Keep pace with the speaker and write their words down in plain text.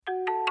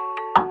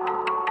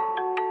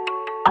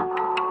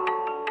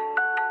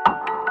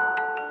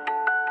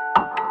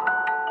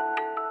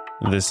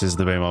This is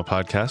the Baymal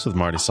Podcast with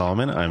Marty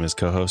Solomon. I'm his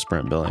co-host,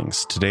 Brent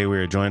Billings. Today we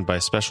are joined by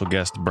special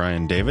guest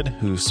Brian David,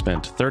 who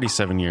spent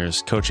 37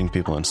 years coaching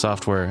people in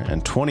software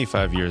and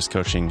 25 years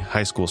coaching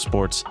high school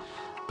sports,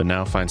 but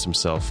now finds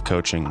himself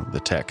coaching the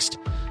text.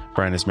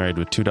 Brian is married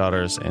with 2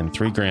 daughters and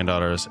 3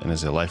 granddaughters and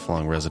is a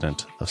lifelong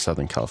resident of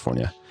Southern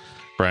California.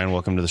 Brian,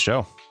 welcome to the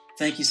show.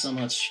 Thank you so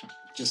much.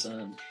 Just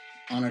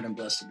honored and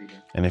blessed to be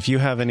here. And if you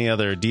have any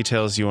other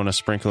details you want to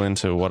sprinkle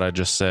into what I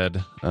just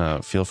said,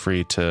 feel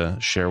free to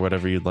share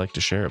whatever you'd like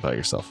to share about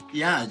yourself.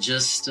 Yeah,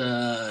 just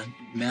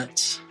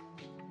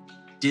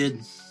did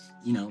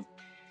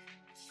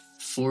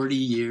 40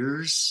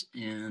 years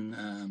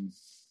in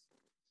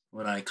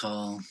what I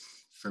call,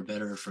 for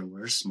better or for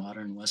worse,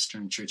 modern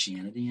Western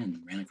churchianity, and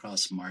ran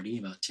across Marty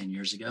about 10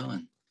 years ago,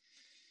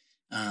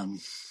 and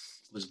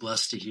was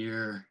blessed to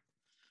hear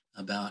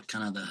about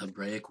kind of the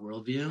Hebraic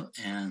worldview,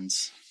 and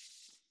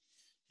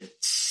it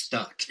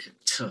stuck,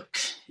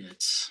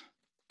 it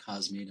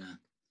caused me to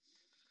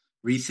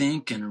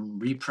rethink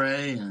and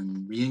repray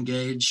and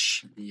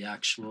re-engage the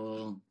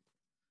actual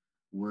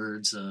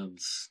words of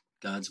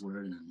God's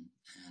word,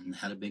 and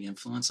had a big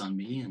influence on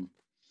me.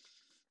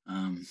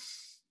 And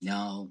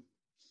now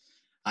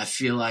I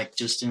feel like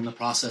just in the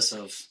process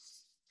of,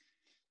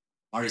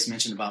 Marty's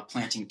mentioned about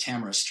planting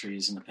tamarisk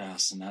trees in the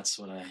past, and that's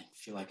what I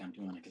feel like I'm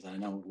doing, because I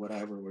know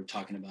whatever we're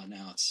talking about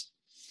now, it's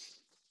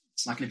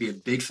not going to be a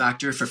big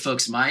factor for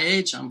folks my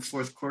age. I'm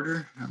fourth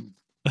quarter.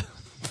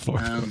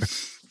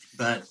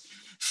 But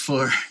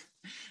for,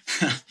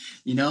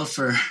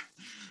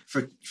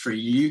 for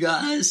you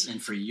guys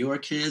and for your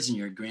kids and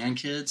your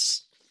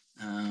grandkids,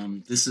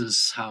 this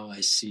is how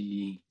I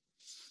see,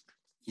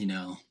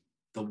 the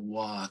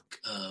walk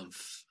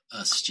of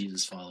us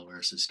Jesus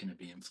followers is going to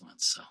be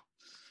influenced. So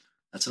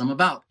that's what I'm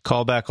about.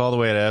 Call back all the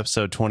way to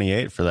episode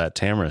 28 for that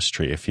tamarisk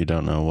tree. If you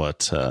don't know what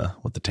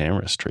the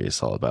tamarisk tree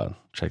is all about,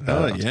 check that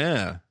out. Oh,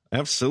 yeah,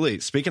 absolutely.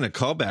 Speaking of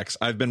callbacks,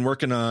 I've been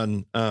working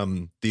on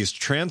these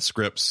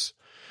transcripts,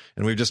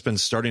 and we've just been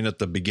starting at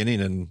the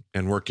beginning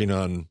and working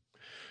on.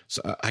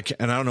 So I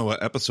don't know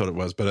what episode it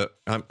was, but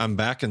I'm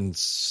back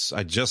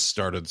I just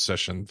started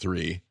session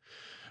 3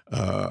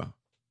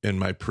 in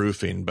my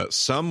proofing, but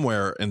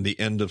somewhere in the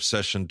end of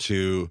session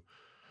 2.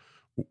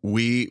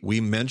 We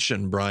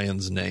mention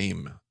Brian's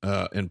name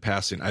in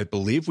passing. I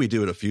believe we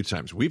do it a few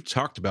times. We've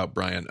talked about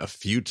Brian a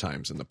few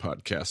times in the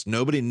podcast.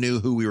 Nobody knew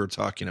who we were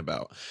talking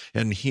about,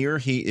 and here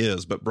he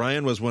is. But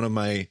Brian was one of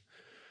my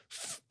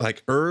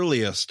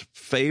earliest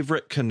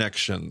favorite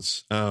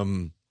connections.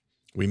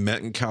 We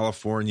met in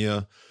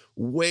California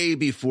way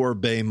before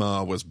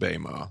Bayma was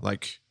Bayma.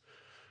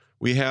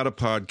 We had a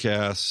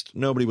podcast.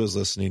 Nobody was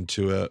listening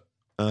to it.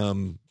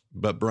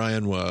 But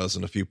Brian was,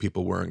 and a few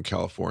people were in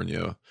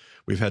California.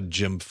 We've had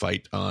Jim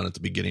Fight on at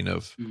the beginning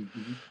of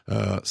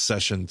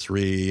session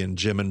 3, and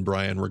Jim and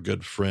Brian were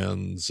good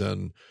friends.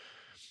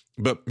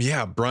 But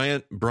yeah,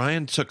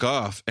 Brian took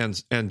off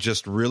and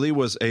just really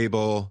was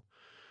able.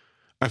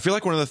 I feel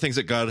like one of the things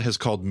that God has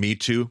called me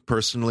to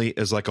personally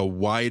is a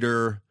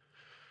wider.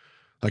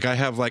 I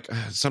have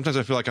sometimes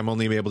I feel like I'm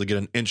only able to get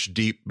an inch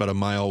deep, but a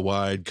mile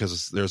wide,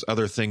 because there's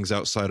other things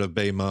outside of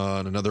Bayma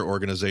and another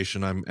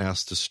organization I'm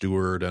asked to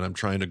steward, and I'm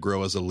trying to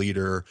grow as a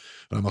leader.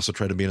 And I'm also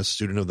trying to be a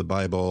student of the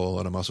Bible.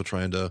 And I'm also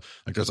trying to,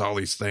 there's all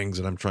these things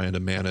that I'm trying to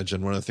manage.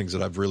 And one of the things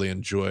that I've really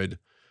enjoyed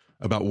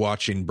about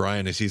watching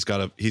Brian is he's been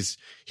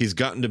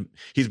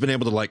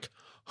able to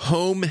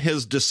home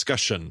his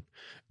discussion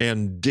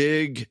and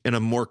dig in a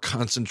more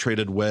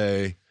concentrated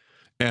way.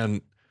 And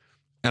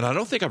I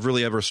don't think I've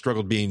really ever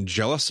struggled being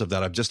jealous of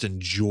that. I've just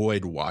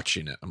enjoyed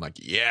watching it. I'm like,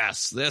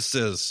 yes, this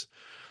is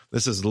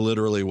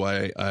literally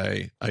why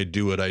I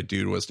do what I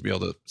do, was to be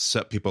able to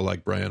set people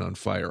like Brian on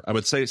fire. I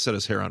would say set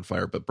his hair on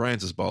fire, but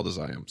Brian's as bald as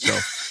I am. So,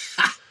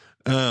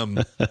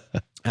 and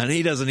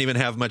he doesn't even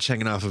have much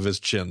hanging off of his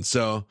chin.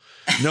 So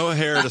no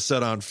hair to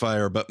set on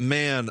fire. But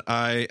man,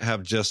 I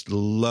have just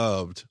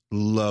loved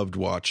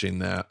watching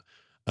that.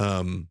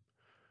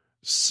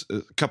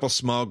 A couple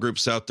small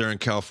groups out there in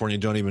California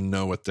don't even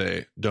know what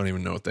they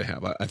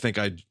have. I think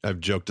I've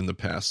joked in the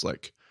past,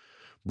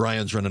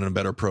 Brian's running a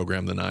better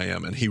program than I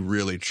am, and he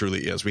really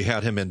truly is. We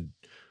had him in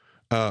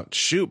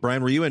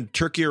Brian, were you in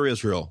Turkey or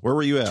Israel? Where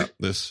were you at?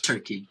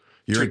 Turkey.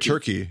 You're in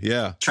Turkey,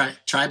 yeah.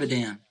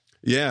 Tribadan.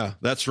 Yeah,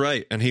 that's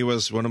right. And he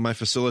was one of my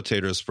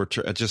facilitators for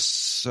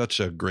just such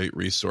a great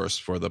resource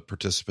for the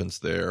participants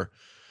there.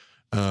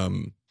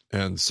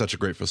 And such a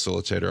great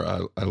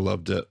facilitator. I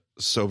loved it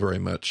so very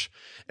much.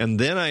 And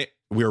then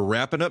we were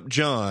wrapping up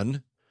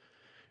John,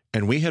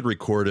 and we had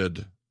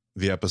recorded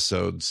the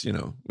episodes.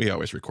 We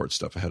always record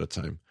stuff ahead of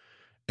time.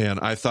 And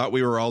I thought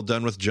we were all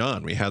done with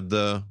John. We had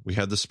the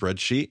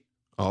spreadsheet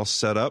all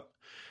set up.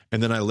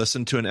 And then I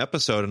listened to an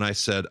episode, and I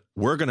said,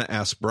 we're going to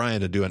ask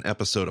Brian to do an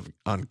episode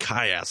on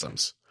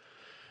chiasms.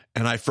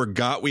 And I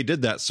forgot we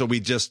did that. So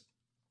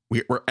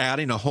we're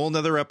adding a whole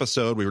nother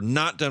episode. We were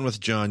not done with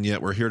John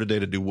yet. We're here today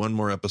to do one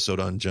more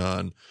episode on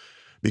John,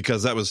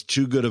 because that was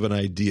too good of an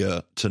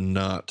idea to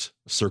not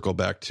circle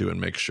back to and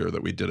make sure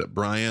that we did it.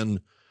 Brian,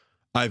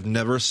 I've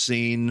never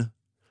seen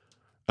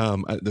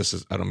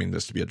I don't mean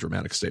this to be a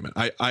dramatic statement.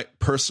 I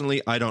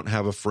personally, I don't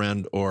have a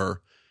friend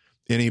or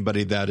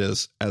anybody that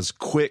is as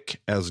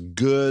quick, as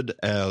good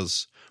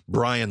as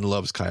Brian.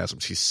 Loves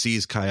chiasms. He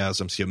sees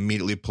chiasms. He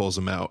immediately pulls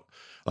them out.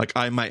 Like,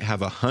 I might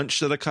have a hunch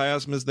that a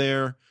chiasm is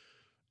there,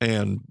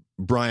 and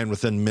Brian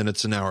within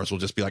minutes and hours will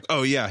just be like,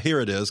 oh yeah,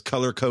 here it is,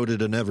 color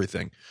coded and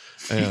everything.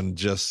 And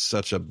just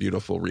such a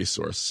beautiful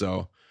resource.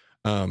 So,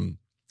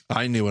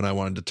 I knew when I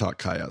wanted to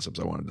talk chiasms,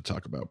 I wanted to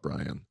talk about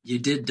Brian. You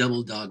did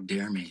double dog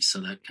dare me, so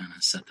that kind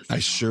of set the thing I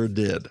off.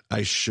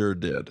 sure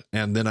did.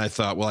 And then I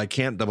thought, well, I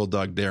can't double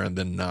dog dare and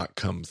then not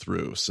come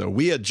through. So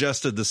we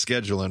adjusted the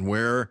schedule, and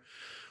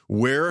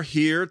we're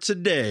here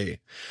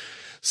today.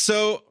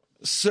 So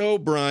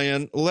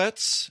Brian,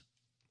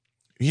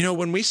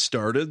 when we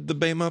started the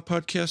Bema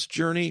podcast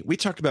journey, we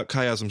talked about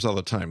chiasms all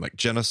the time. Like,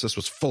 Genesis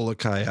was full of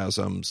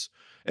chiasms.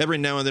 Every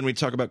now and then we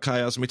talk about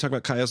chiasm. We talk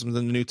about chiasms in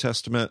the New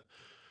Testament.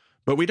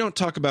 But we don't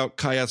talk about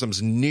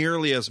chiasms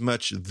nearly as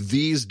much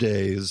these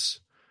days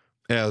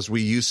as we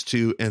used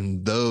to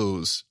in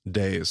those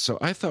days. So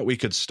I thought we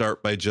could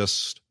start by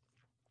just,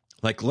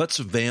 like, let's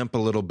vamp a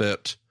little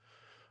bit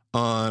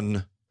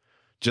on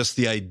just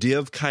the idea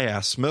of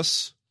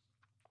chiasmus,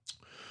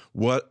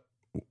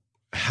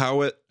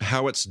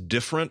 how it's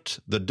different,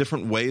 the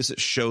different ways it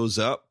shows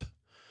up,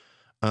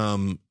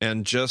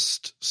 and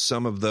just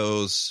some of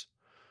those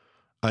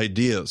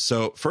ideas.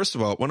 So first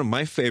of all, one of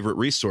my favorite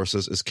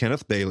resources is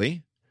Kenneth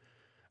Bailey.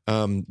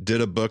 Did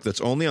a book that's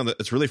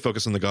it's really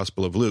focused on the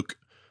Gospel of Luke.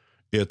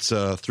 It's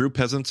Through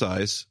Peasant's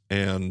Eyes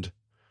and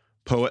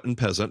Poet and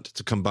Peasant.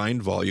 It's a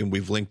combined volume.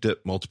 We've linked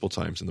it multiple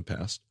times in the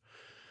past.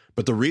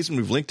 But the reason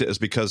we've linked it is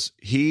because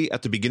he,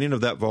 at the beginning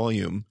of that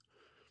volume,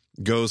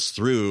 goes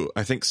through,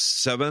 I think,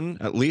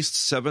 at least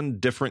seven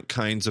different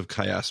kinds of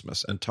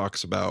chiasmus, and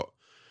talks about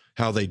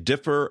how they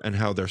differ and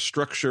how they're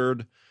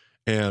structured.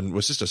 And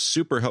was just a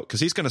super help,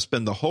 because he's going to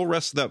spend the whole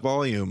rest of that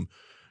volume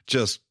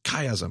just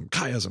chiasm.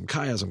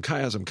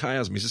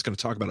 He's just going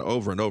to talk about it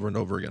over and over and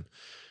over again.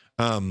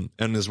 And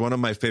is one of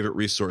my favorite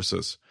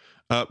resources.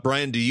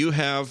 Brian, do you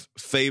have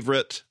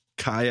favorite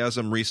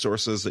chiasm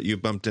resources that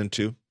you've bumped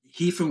into?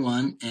 He, for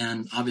one,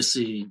 and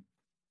obviously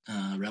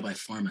Rabbi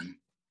Foreman.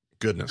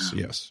 Goodness,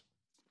 yes.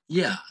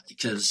 Yeah,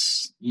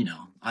 because,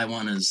 I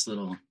want his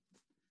little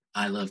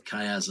I love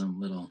chiasm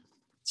little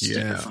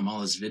sticker from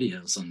all his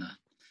videos on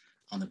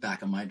the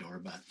back of my door,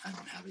 but I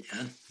don't have it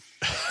yet.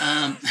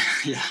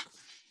 Yeah.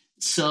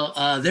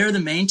 So they're the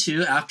main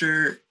two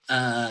after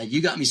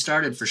you got me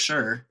started, for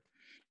sure.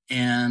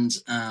 And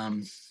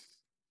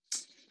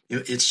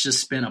it's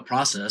just been a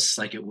process.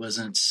 Like, it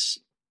wasn't,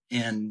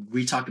 and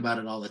we talk about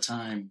it all the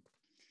time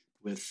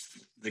with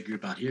the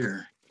group out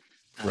here.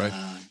 Right.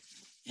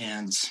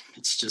 And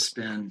it's just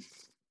been,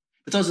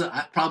 but those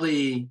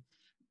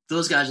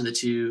guys are the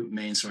two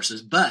main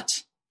sources.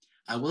 But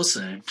I will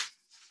say,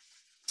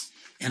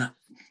 and I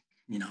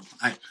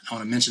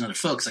want to mention other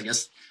folks, I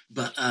guess,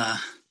 but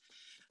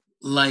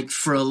like,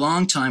 for a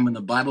long time when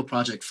the Bible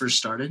Project first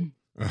started,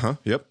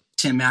 yep,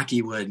 Tim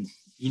Mackey would,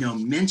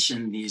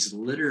 mention these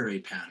literary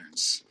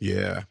patterns.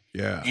 Yeah.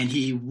 And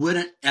he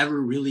wouldn't ever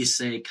really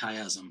say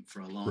chiasm for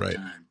a long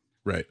time.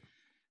 Right.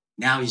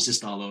 Now he's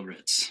just all over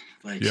it.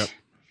 Like, yep.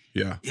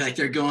 Yeah. Like,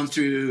 they're going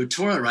through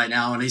Torah right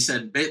now, and he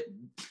said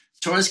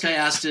Torah's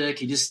chiastic.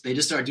 They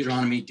just started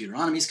Deuteronomy.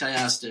 Deuteronomy's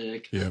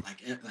chiastic. Yep.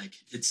 Like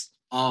it's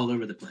all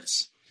over the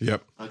place.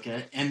 Yep.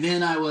 Okay. And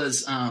then I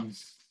was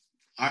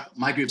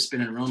my group's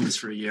been in Romans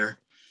for a year,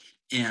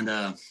 and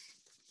I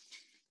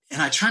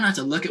try not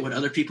to look at what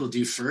other people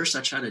do first.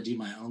 I try to do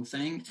my own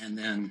thing, and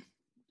then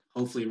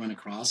hopefully run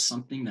across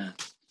something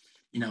that,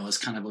 is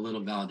kind of a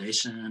little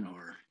validation,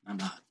 or I'm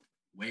not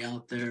way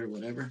out there or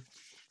whatever,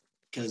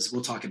 because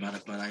we'll talk about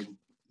it. But I'm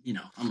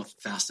a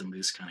fast and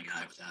loose kind of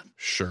guy with that.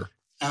 Sure.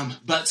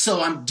 But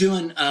so I'm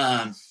doing,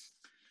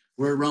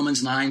 we're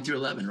Romans 9 through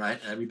 11, right?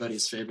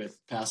 Everybody's favorite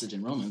passage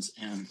in Romans,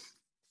 and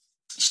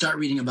start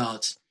reading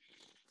about,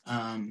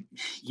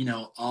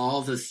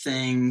 all the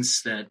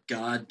things that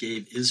God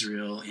gave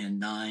Israel in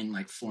 9,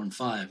 like 4 and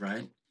 5,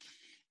 right?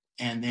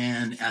 And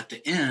then at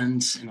the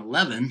end in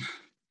 11,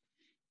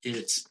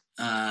 it's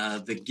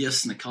the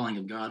gifts and the calling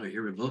of God are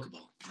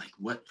irrevocable. Like,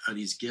 what are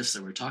these gifts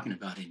that we're talking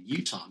about? And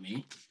you taught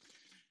me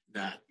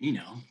that,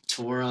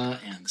 Torah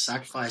and the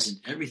sacrifice and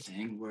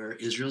everything were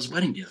Israel's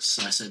wedding gifts.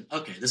 So I said,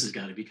 okay, this has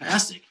got to be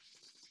chiastic.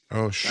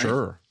 Oh,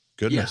 sure. Right?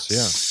 Goodness,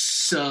 yeah.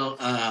 So,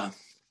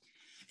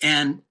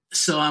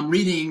 so I'm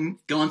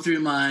going through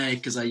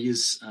because I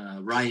use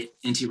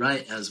N.T.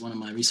 Wright as one of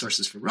my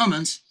resources for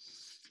Romans.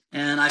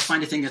 And I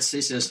find a thing that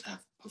says,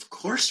 of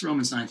course,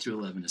 Romans 9 through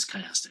 11 is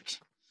chiastic.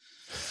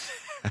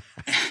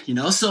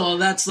 So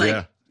that's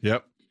like,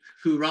 yep.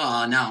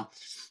 Hoorah. Now,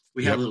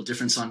 we have a little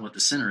difference on what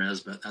the sinner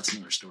is, but that's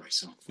another story.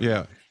 So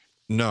yeah.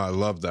 No, I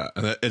love that.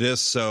 And it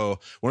is so,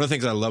 one of the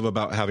things I love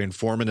about having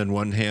Foreman in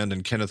one hand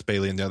and Kenneth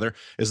Bailey in the other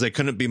is they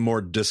couldn't be more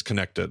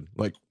disconnected.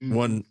 Like,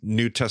 one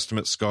New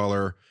Testament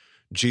scholar,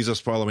 Jesus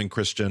following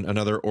Christian,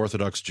 another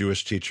Orthodox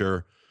Jewish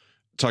teacher,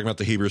 talking about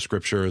the Hebrew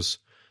scriptures,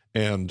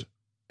 and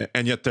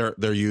and yet they're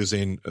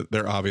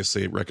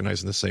obviously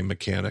recognizing the same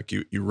mechanic.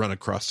 You run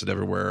across it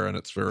everywhere, and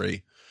it's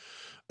very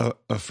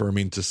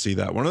affirming to see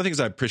that. One of the things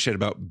I appreciate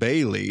about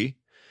Bailey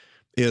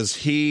is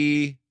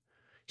he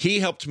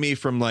helped me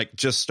from like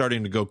just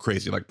starting to go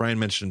crazy. Like Brian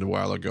mentioned a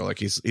while ago, like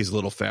he's a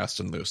little fast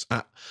and loose.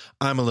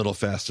 I'm a little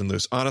fast and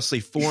loose. Honestly,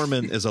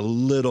 Foreman is a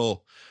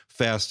little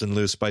fast and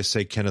loose by,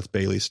 say, Kenneth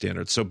Bailey's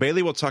standards. So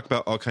Bailey will talk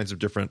about all kinds of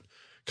different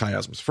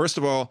chiasms. First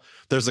of all,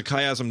 there's a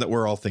chiasm that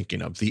we're all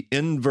thinking of, the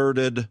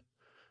inverted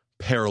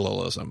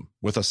parallelism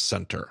with a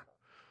center.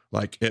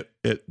 Like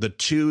the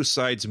two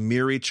sides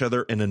mirror each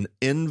other in an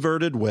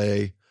inverted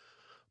way,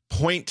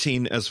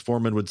 pointing, as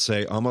Foreman would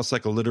say, almost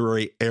like a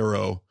literary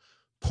arrow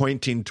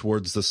pointing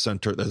towards the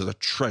center. There's a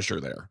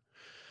treasure there.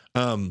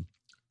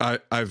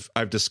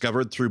 I've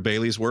discovered through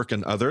Bailey's work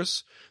and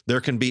others, there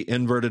can be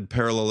inverted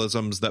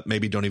parallelisms that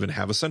maybe don't even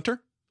have a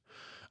center.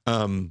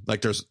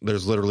 Like there's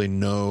literally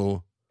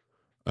no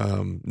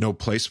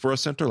place for a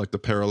center. Like the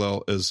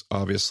parallel is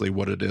obviously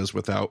what it is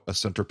without a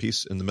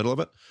centerpiece in the middle of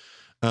it.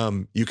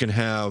 You can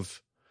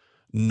have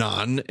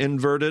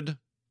non-inverted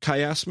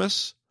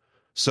chiasmus.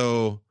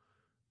 So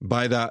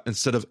by that,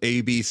 instead of A,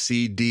 B,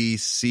 C, D,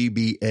 C,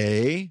 B,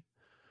 A,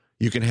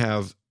 you can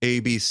have A,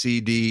 B,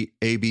 C, D,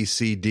 A, B,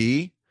 C,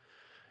 D.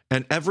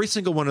 And every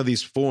single one of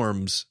these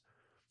forms,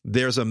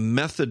 there's a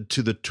method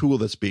to the tool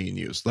that's being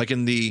used. Like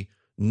in the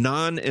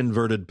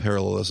non-inverted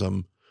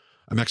parallelism,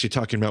 I'm actually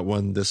talking about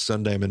one this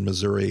Sunday. I'm in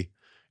Missouri,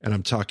 and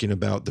I'm talking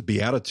about the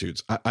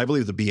Beatitudes. I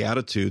believe the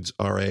Beatitudes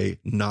are a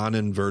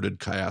non-inverted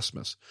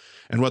chiasmus.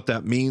 And what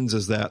that means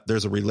is that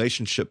there's a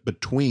relationship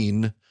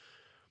between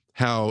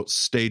how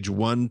stage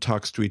 1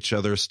 talks to each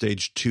other,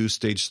 stage 2,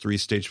 stage 3,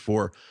 stage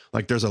 4.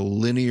 Like there's a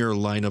linear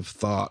line of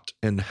thought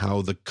in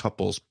how the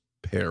couples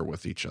pair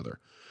with each other.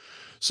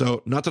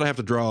 So not that I have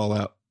to draw all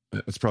out.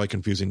 It's probably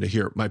confusing to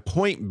hear. My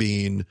point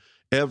being,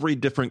 every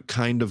different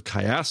kind of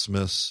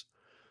chiasmus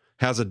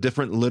has a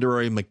different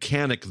literary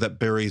mechanic that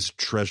buries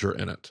treasure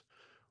in it.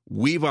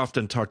 We've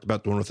often talked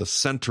about the one with a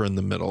center in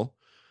the middle,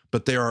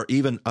 but there are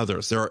even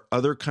others. There are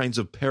other kinds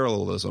of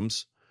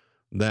parallelisms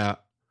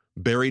that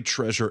bury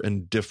treasure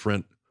in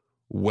different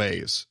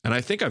ways. And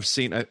I think I've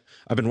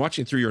been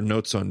watching through your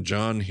notes on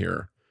John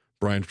here,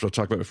 Brian, which we'll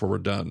talk about before we're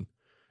done.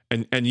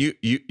 And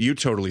you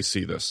totally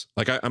see this.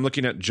 Like I'm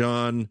looking at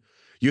John,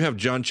 you have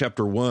John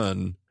chapter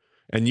 1,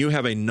 and you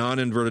have a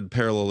non-inverted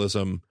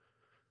parallelism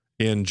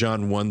in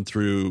John 1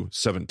 through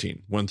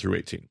 17, 1 through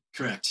 18.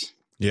 Correct.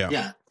 Yeah.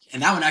 Yeah.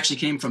 And that one actually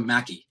came from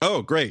Mackey.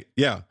 Oh, great.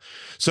 Yeah.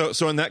 So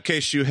in that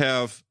case, you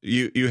have,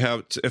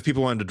 if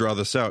people wanted to draw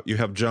this out, you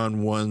have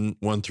John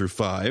 1 through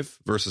 5,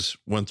 verses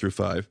 1 through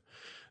 5,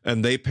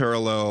 and they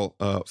parallel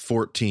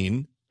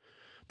 14,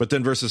 but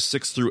then verses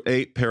 6 through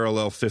 8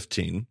 parallel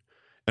 15,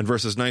 and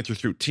verses 9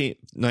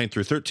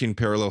 through 13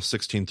 parallel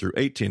 16 through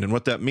 18. And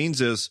what that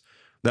means is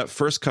that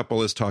first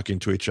couple is talking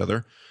to each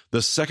other,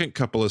 the second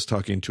couple is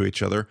talking to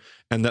each other,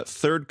 and that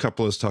third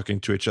couple is talking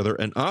to each other.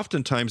 And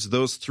oftentimes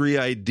those three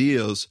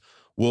ideas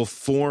will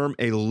form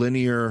a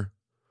linear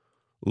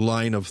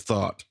line of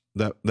thought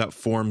that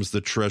forms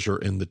the treasure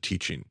in the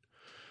teaching.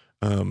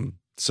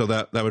 So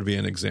that would be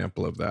an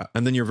example of that.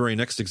 And then your very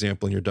next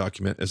example in your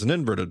document is an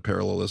inverted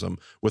parallelism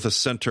with a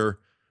center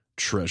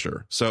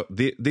treasure. So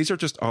these are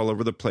just all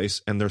over the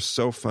place, and they're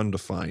so fun to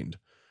find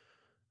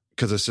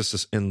because it's just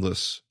this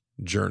endless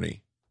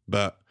journey.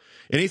 But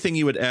anything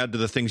you would add to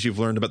the things you've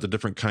learned about the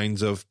different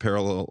kinds of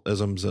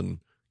parallelisms and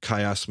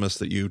chiasmus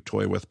that you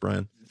toy with,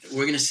 Brian?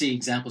 We're going to see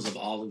examples of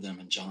all of them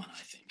in John,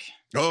 I think.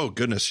 Oh,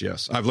 goodness,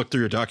 yes. I've looked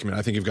through your document.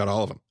 I think you've got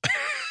all of them.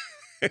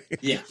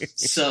 Yeah.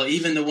 So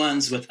even the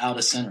ones without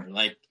a center,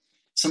 like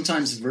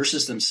sometimes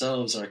verses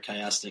themselves are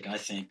chiastic, I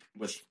think,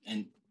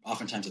 and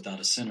oftentimes without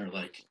a center,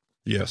 like,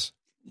 yes.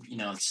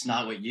 It's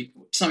not what your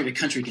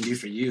country can do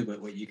for you,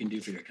 but what you can do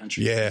for your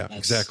country. Yeah,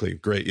 exactly.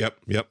 Great. Yep.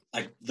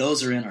 Like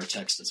those are in our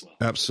text as well.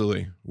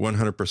 Absolutely.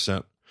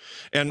 100%.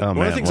 And one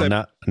of the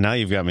things now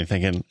you've got me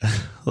thinking,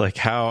 like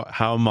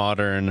how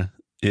modern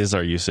is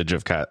our usage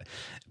of cat?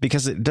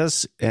 Because it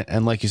does,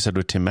 and like you said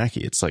with Tim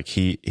Mackey, it's like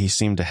he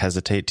seemed to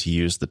hesitate to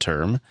use the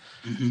term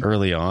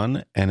early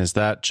on. And is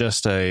that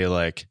just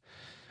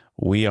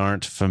we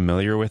aren't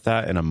familiar with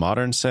that in a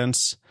modern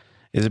sense?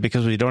 Is it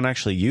because we don't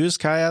actually use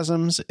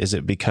chiasms? Is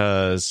it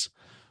because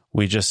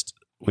we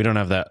don't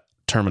have that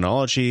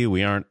terminology?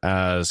 We aren't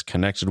as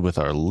connected with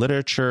our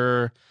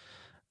literature?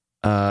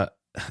 There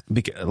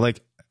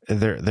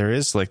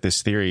is like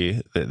this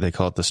theory that they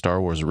call it the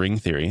Star Wars ring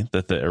theory,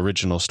 that the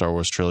original Star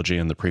Wars trilogy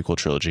and the prequel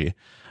trilogy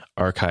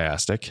are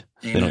chiastic.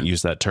 They don't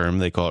use that term.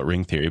 They call it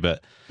ring theory.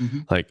 But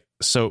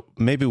so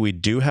maybe we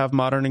do have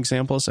modern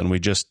examples and we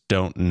just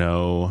don't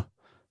know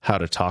how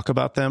to talk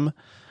about them.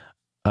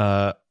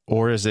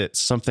 Or is it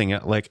something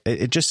like,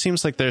 it just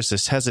seems like there's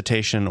this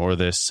hesitation or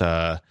this,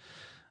 I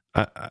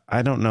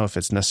don't know if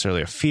it's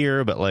necessarily a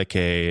fear, but like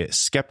a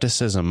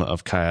skepticism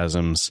of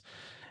chiasms.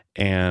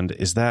 And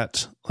is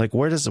that like,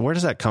 where does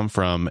that come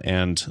from?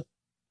 And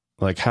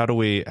like, how do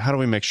we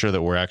make sure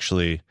that we're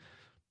actually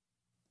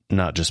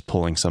not just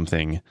pulling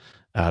something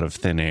out of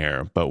thin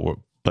air, but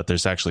but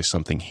there's actually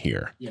something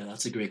here? Yeah,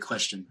 that's a great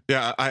question.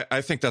 Yeah,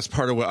 I think that's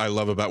part of what I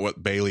love about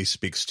what Bailey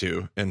speaks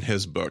to in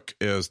his book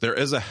is there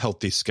is a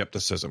healthy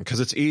skepticism, because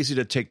it's easy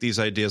to take these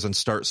ideas and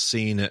start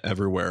seeing it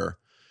everywhere.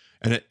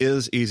 And it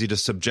is easy to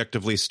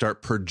subjectively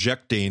start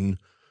projecting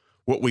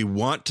what we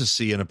want to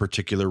see in a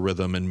particular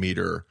rhythm and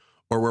meter,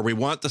 or where we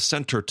want the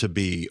center to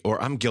be.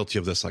 Or I'm guilty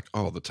of this like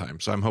all the time.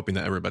 So I'm hoping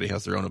that everybody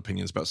has their own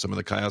opinions about some of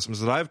the chiasms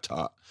that I've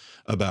taught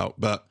about.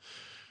 But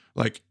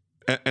like,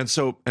 and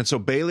so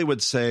Bailey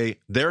would say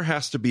there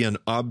has to be an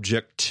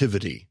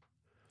objectivity.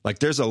 Like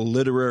there's a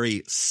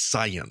literary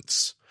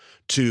science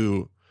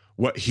to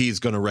what he's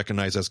going to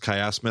recognize as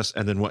chiasmus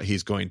and then what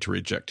he's going to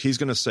reject. He's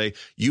going to say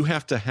you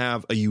have to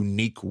have a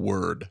unique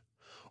word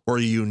or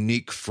a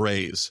unique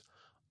phrase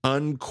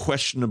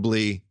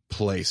unquestionably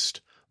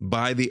placed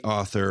by the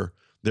author.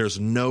 There's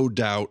no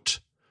doubt.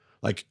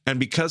 Like, and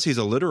because he's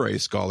a literary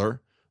scholar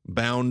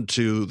bound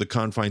to the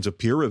confines of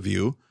peer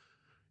review,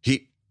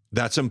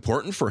 that's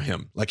important for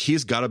him. Like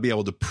he's got to be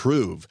able to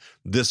prove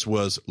this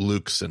was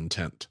Luke's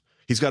intent.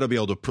 He's got to be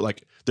able to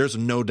there's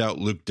no doubt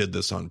Luke did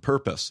this on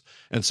purpose.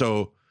 And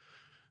so,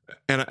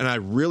 and I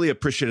really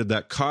appreciated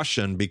that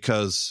caution,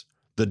 because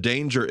the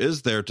danger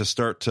is there to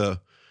start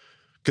to,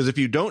 because if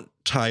you don't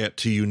tie it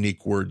to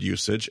unique word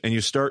usage and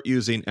you start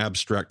using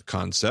abstract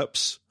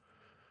concepts,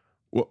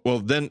 well,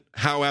 then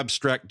how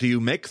abstract do you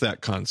make that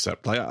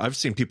concept? I've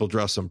seen people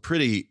draw some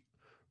pretty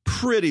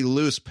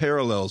loose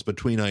parallels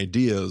between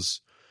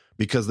ideas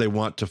because they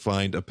want to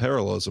find a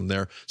parallelism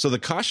there. So the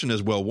caution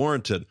is well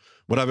warranted.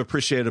 What I've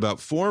appreciated about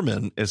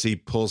Foreman is he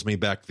pulls me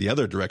back the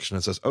other direction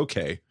and says,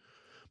 okay,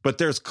 but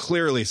there's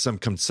clearly some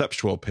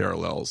conceptual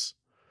parallels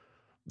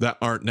that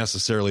aren't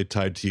necessarily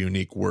tied to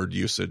unique word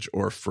usage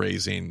or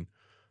phrasing,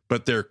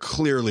 but they're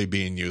clearly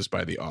being used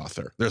by the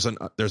author. There's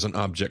an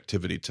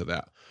objectivity to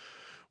that,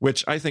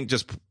 which I think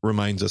just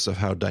reminds us of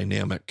how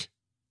dynamic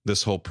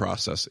this whole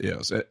process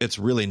is. It's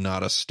really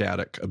not a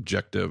static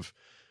objective.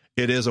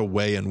 It is a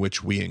way in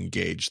which we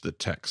engage the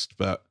text.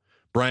 But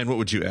Brian, what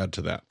would you add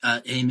to that?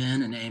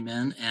 Amen and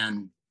amen.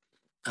 And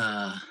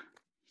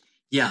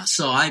yeah,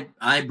 so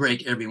I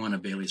break every one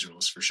of Bailey's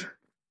rules for sure.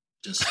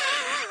 Just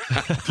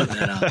put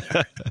that out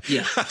there.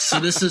 Yeah. So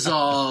this is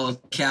all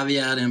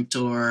caveat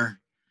emptor,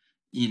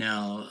 do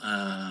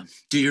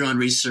your own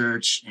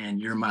research and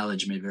your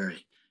mileage may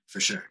vary for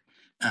sure.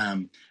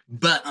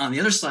 But on the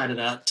other side of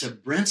that, to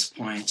Brent's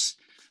point,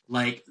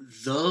 like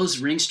those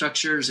ring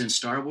structures in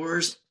Star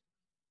Wars,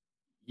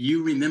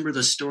 you remember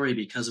the story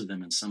because of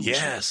them in some way.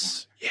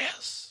 Yes.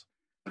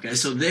 Okay,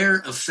 so they're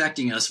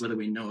affecting us whether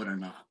we know it or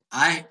not.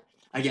 I'm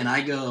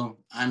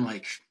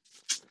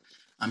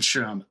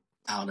sure I'm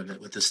out of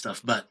it with this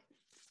stuff, but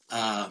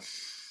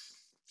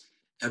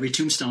every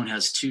tombstone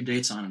has 2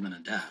 dates on them and a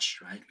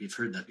dash, right? We've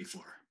heard that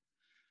before.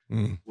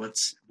 Mm.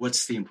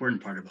 What's the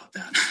important part about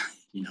that?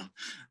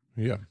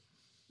 Yeah.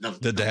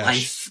 The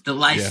dash. The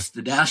life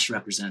the dash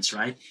represents,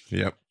 right?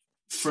 Yep.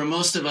 For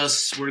most of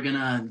us, we're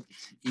gonna,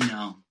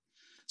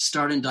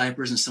 start in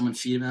diapers and someone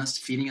feeding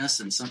us,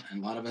 and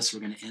a lot of us we're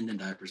gonna end in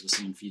diapers with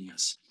someone feeding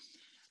us.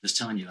 Just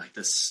telling you,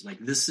 this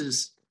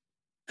is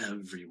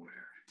everywhere.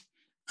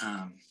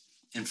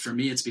 And for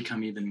me, it's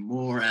become even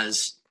more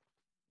as,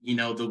 the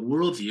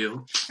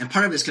worldview. And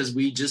part of it is because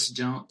we just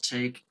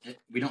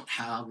we don't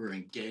have or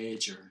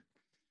engage or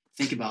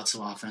think about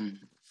so often.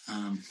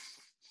 When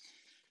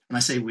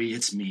I say we,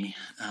 it's me.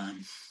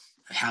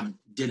 I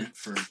didn't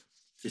for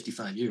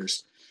 55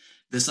 years.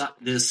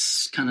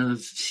 This kind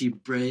of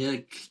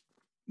Hebraic,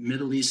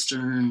 Middle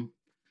Eastern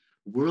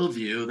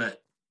worldview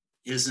that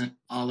isn't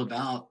all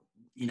about,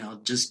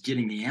 just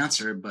getting the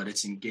answer, but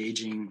it's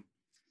engaging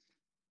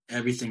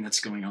everything that's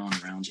going on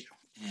around you,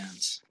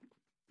 and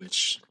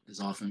which is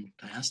often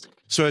chiastic.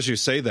 So as you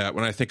say that,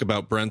 when I think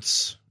about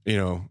Brent's,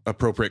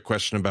 appropriate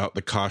question about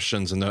the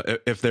cautions and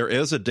if there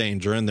is a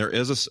danger and there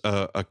is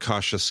a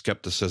cautious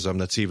skepticism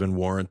that's even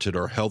warranted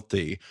or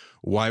healthy,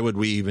 why would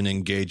we even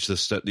engage this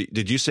stuff?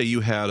 Did you say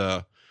you had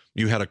a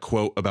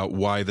quote about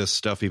why this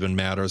stuff even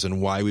matters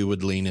and why we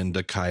would lean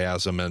into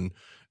chiasm?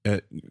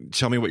 And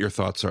tell me what your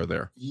thoughts are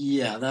there.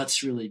 Yeah,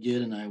 that's really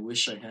good. And I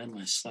wish I had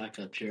my Slack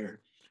up here.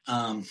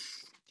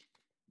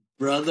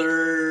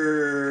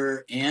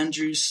 Brother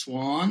Andrew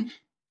Swan.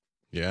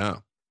 Yeah.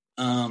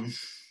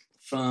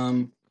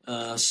 From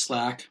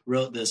Slack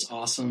wrote this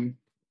awesome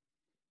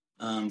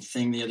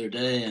thing the other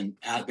day and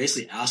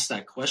basically asked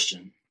that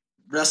question,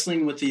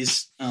 wrestling with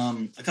these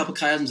a couple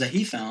chiasms that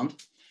he found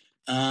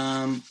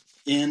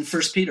in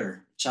 1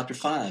 Peter chapter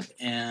 5,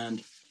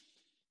 and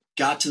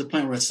got to the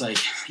point where it's like,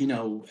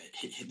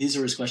 these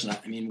are his questions.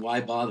 I mean, why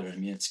bother? I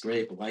mean, it's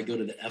great, but why go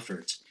to the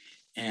effort?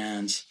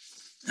 And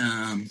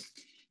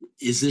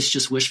is this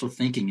just wishful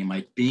thinking? Am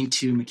I being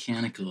too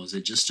mechanical? Is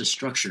it just a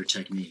structure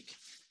technique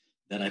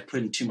that I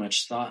put in too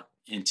much thought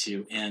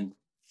into? And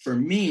for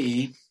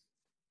me,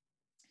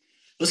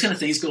 those kind of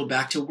things go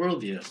back to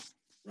worldview,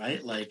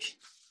 right? Like,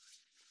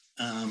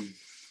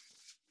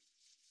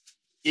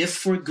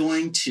 if we're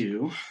going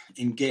to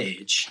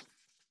engage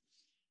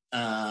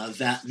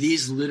that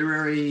these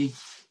literary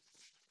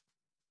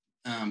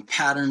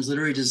patterns,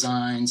 literary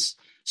designs,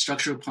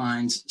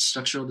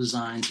 structural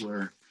designs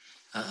were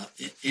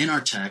in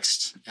our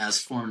text, as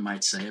Foreman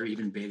might say, or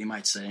even Bailey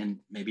might say, in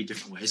maybe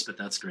different ways, but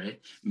that's great.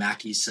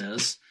 Mackey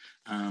says,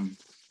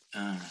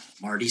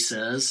 Marty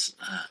says,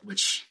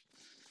 which,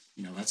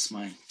 that's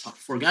my top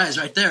 4 guys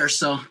right there.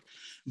 So,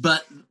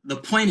 but the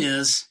point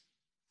is,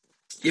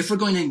 if we're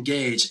going to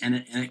engage,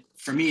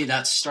 for me,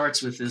 that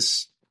starts with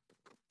this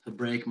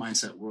Hebraic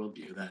mindset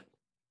worldview that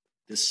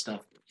this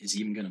stuff is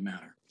even going to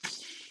matter.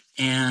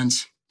 And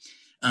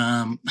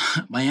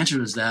my answer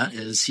to that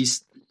is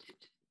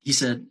he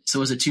said,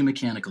 so is it too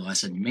mechanical? I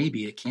said,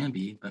 maybe it can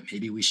be, but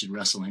maybe we should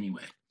wrestle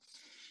anyway.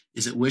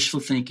 Is it wishful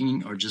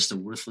thinking or just a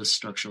worthless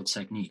structural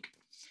technique?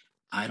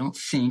 I don't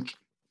think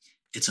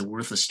it's a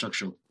worthless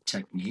structural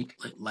technique.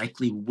 It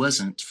likely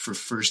wasn't for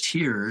first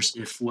hearers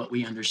if what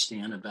we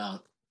understand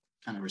about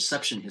kind of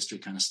reception history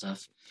kind of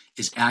stuff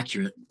is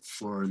accurate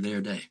for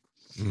their day.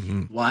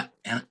 Mm-hmm. Why?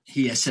 And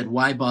he said,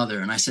 why bother?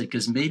 And I said,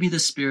 because maybe the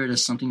Spirit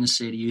has something to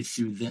say to you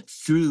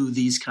through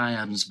these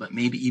chiasms, but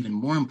maybe even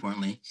more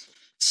importantly,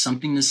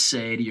 something to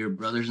say to your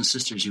brothers and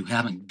sisters who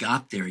haven't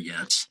got there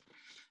yet,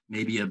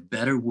 maybe a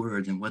better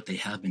word than what they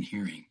have been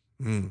hearing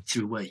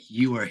through what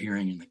you are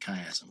hearing in the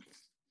chiasm.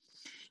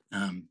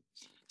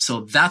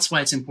 So that's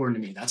why it's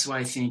important to me. That's why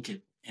I think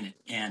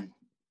and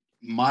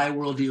my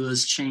worldview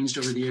has changed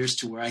over the years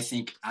to where I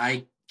think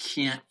I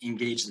can't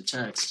engage the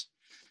text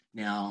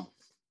now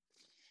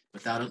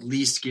without at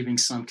least giving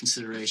some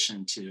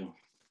consideration to,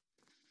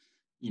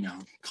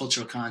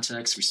 cultural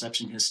context,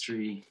 reception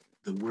history,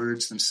 the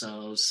words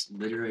themselves,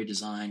 literary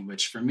design,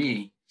 which for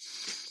me,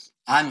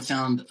 I haven't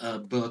found a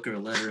book or a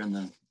letter in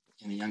the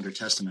Younger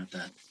Testament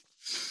that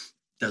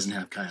doesn't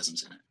have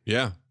chiasms in it.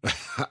 Yeah,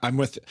 I'm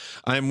with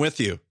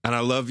you. And I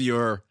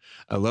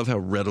love how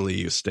readily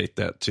you state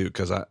that too,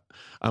 because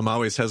I'm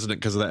always hesitant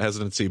because of that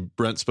hesitancy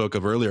Brent spoke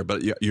of earlier,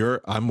 but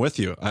I'm with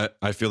you.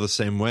 I feel the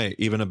same way,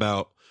 even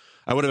about,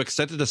 I would have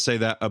expected to say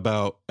that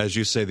about, as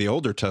you say, the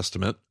Older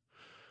Testament,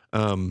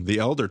 the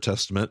Elder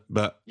Testament,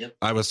 but Yep.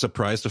 I was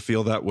surprised to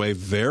feel that way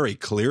very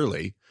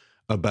clearly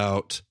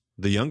about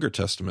the Younger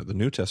Testament, the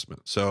New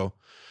Testament. So,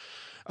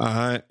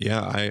 I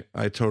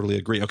totally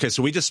agree. Okay,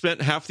 so we just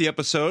spent half the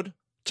episode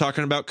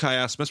talking about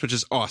chiasmus, which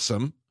is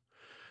awesome.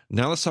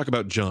 Now let's talk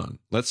about John.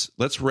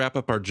 Let's wrap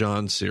up our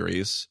John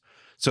series.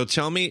 So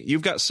tell me,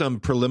 you've got some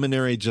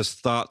preliminary just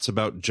thoughts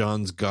about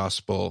John's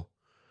gospel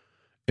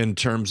in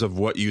terms of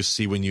what you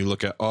see when you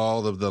look at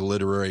all of the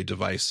literary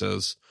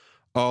devices,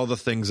 all the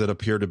things that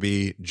appear to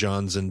be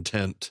John's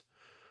intent.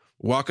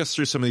 Walk us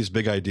through some of these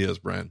big ideas,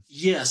 Brian.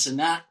 Yes, and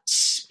that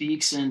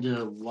speaks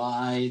into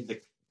why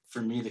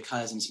for me, the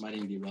chiasms might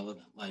even be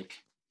relevant. Like,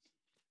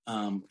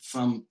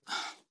 from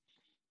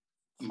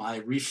my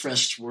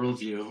refreshed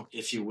worldview,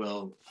 if you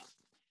will,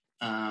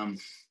 I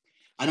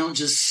don't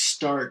just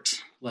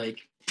start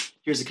like,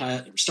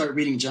 start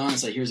reading John and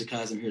say, here's a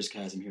chiasm, here's a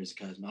chiasm, here's a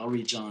chiasm. I'll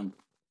read John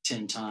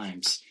 10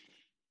 times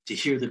to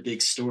hear the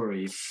big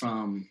story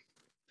from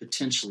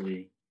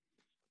potentially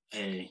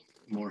a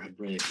more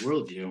Hebraic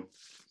worldview,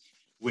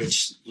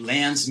 which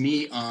lands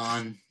me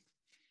on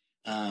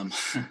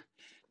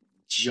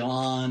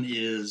John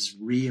is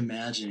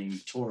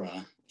reimagining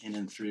Torah in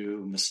and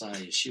through Messiah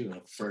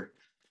Yeshua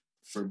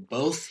for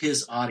both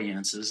his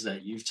audiences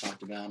that you've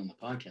talked about on the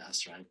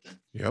podcast, right?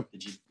 The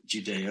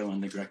Judeo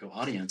and the Greco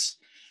audience.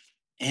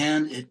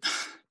 And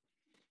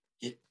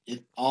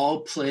it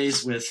all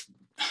plays with,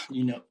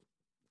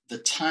 the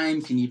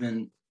time can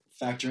even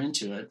factor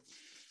into it.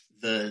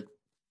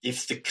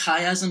 If the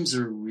chiasms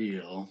are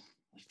real,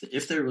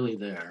 if they're really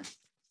there,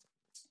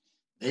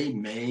 they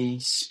may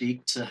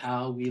speak to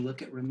how we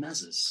look at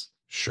remezes.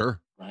 Sure.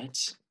 Right?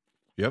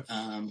 Yep.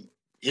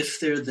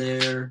 If they're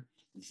there,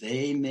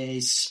 they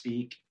may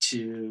speak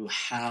to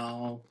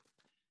how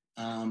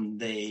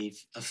they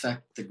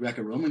affect the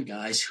Greco-Roman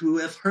guys who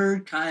have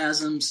heard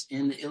chiasms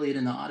in the Iliad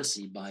and the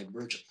Odyssey by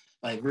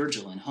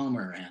Virgil and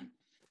Homer and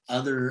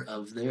other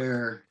of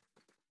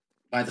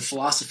by the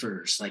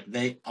philosophers. Like,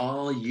 they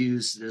all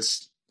use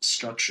this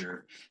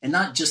structure, and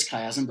not just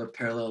chiasm, but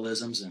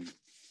parallelisms and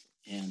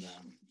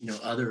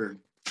other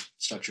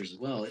structures as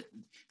well.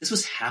 This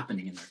was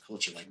happening in their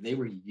culture. Like, they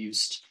were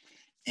used,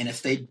 and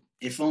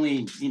if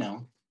only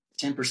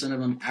 10% of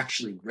them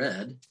actually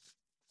read,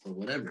 or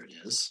whatever it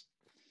is,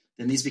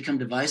 then these become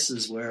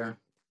devices where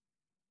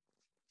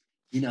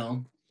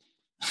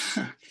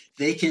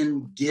they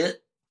can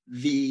get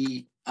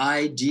the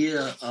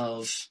idea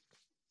of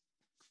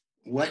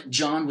what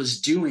John was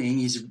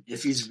doing.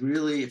 If he's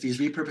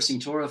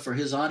repurposing Torah for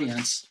his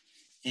audience,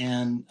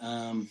 and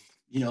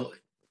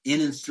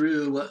in and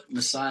through what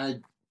Messiah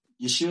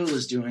Yeshua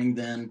was doing,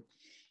 then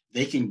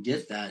they can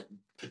get that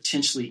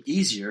potentially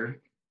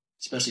easier,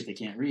 especially if they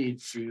can't read,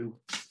 through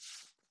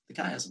the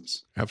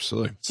chiasms.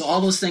 Absolutely. So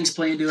all those things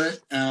play into it.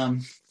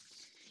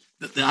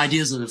 The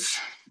ideas of,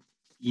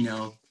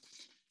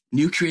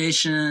 new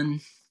creation,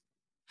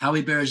 how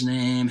we bear his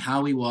name,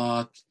 how we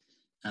walk.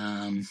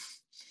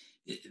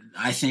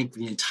 I think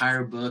the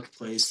entire book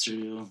plays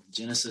through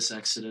Genesis,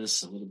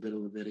 Exodus, a little bit of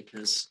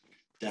Leviticus,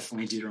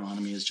 definitely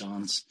Deuteronomy as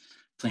John's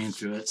playing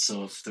through it.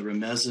 So if the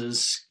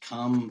remezes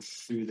come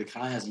through the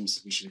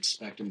chiasms, we should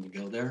expect them to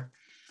go there.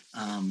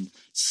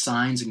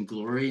 Signs and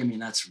glory, I mean,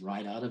 that's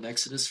right out of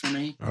Exodus for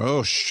me.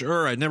 Oh,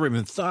 sure. I never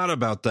even thought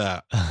about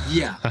that.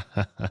 Yeah.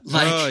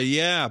 Oh,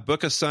 yeah.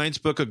 Book of signs,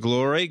 book of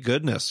glory.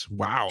 Goodness.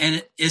 Wow.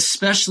 And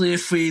especially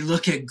if we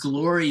look at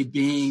glory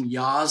being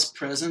Yah's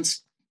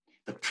presence,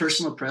 the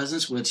personal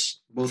presence, which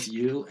both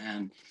you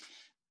and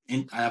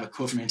I have a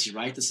quote from N.T.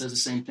 Wright that says the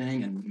same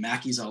thing, and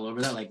Mackey's all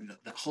over that. Like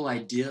the whole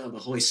idea of the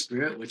Holy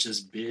Spirit, which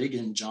is big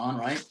in John,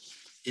 right,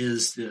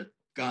 is the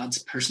God's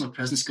personal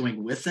presence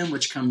going with them,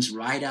 which comes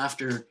right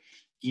after,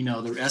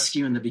 the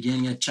rescue in the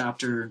beginning of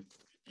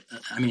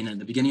in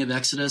the beginning of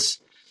Exodus.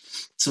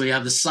 So we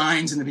have the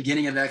signs in the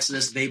beginning of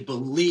Exodus. They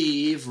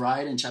believe,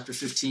 right, in chapter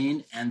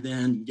 15, and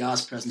then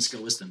Yah's presence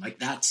go with them. Like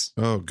that's...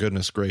 Oh,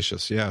 goodness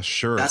gracious. Yeah,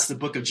 sure. That's the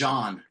book of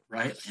John,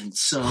 right? And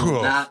so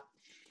Cool.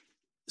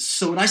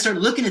 So when I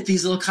started looking at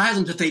these little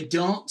chiasms, if they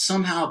don't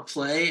somehow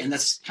play, and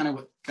that's kind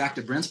of back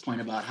to Brent's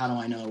point about how do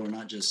I know we're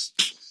not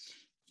just,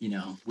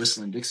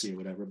 whistling Dixie or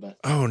whatever, but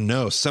oh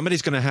no,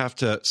 somebody's going to have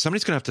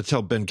to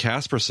tell Ben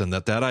Casperson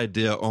that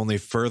idea only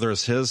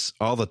furthers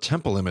all the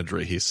temple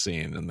imagery he's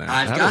seen in that.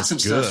 I've got some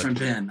stuff from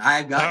Ben.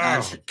 I've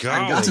got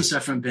some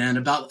stuff from Ben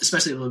about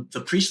especially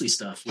the priestly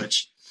stuff,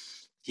 which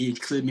he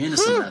included me into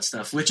some of that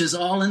stuff, which is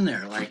all in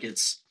there. Like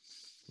it's,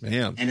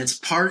 man, and it's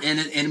part, and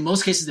in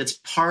most cases, it's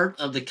part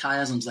of the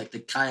chiasms. Like the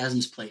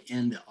chiasms play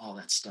into all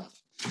that stuff.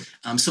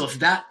 So if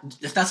that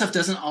stuff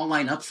doesn't all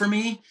line up for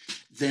me,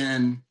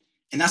 then,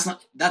 and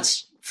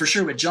that's for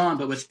sure with John,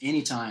 but with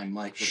any time,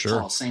 like with sure.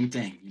 Paul, same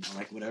thing,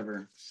 like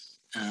whatever,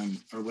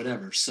 or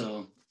whatever.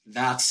 So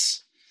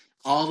that's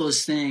all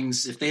those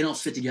things. If they don't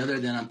fit together,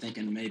 then I'm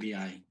thinking maybe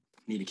I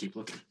need to keep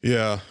looking.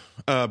 Yeah.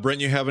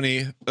 Brent, you have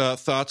any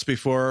thoughts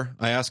before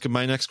I ask him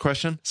my next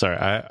question? Sorry,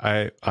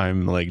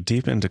 I'm like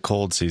deep into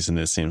cold season,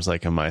 it seems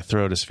like, and my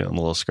throat is feeling a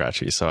little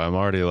scratchy. So I'm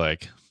already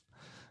like,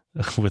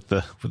 with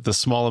the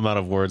small amount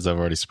of words I've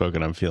already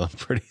spoken, I'm feeling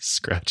pretty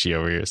scratchy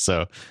over here.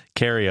 So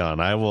carry on.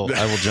 I will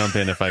jump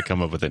in if I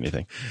come up with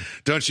anything.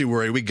 Don't you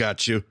worry, we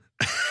got you.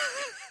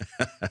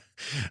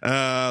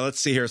 Let's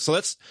see here. So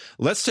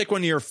let's take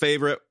one of your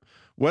favorite.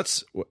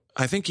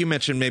 I think you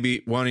mentioned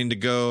maybe wanting to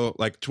go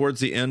like towards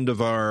the end of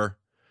our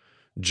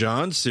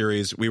John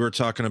series. We were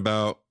talking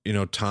about,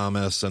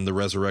 Thomas and the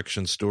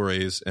resurrection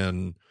stories,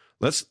 and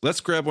let's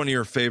grab one of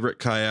your favorite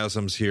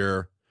chiasms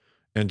here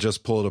and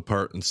just pull it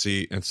apart and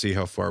see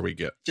how far we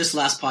get. Just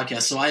last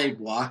podcast. So I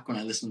walk when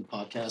I listen to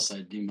podcasts.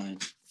 I do my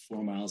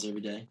 4 miles every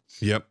day.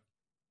 Yep.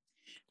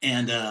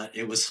 And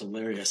it was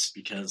hilarious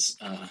because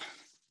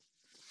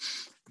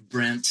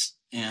Brent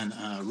and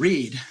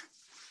Reed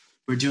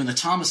were doing the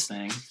Thomas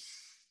thing.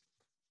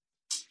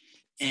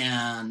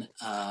 And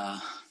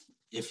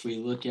if we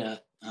look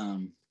at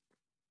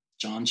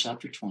John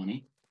chapter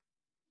 20,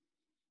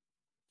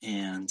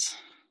 and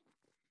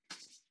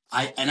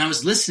I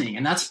was listening,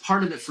 and that's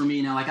part of it for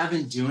me now. Like I've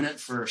been doing it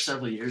for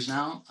several years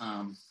now.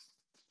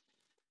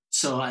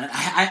 So I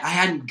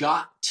hadn't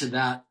got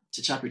to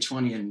chapter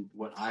 20 and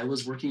what I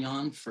was working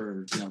on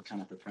for,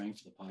 kind of preparing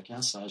for the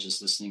podcast. So I was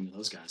just listening to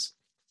those guys.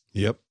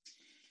 Yep.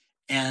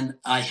 And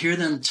I hear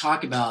them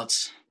talk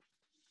about,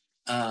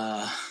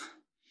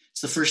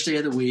 it's the first day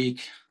of the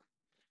week.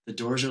 The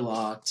doors are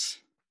locked.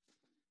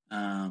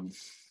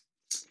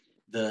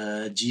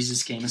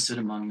 Jesus came and stood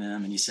among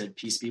them, and he said,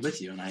 "Peace be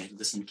with you." And I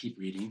listened, keep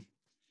reading.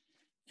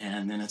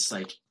 And then it's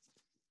like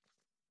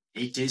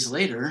 8 days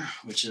later,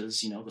 which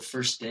is, the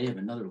first day of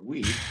another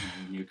week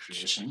in the new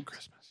creation.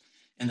 Christmas.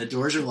 And the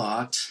doors are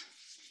locked,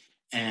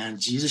 and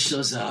Jesus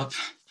shows up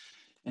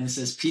and it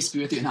says, "Peace be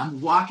with you." And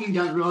I'm walking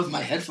down the road with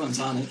my headphones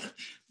on, and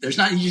there's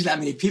not usually that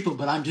many people,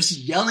 but I'm just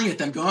yelling at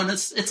them going,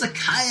 it's a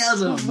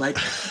chiasm. Like,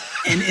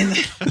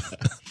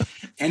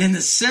 and in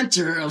the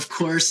center, of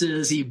course,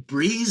 is he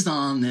breathed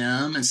on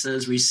them and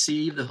says,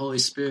 "Receive the Holy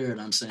Spirit."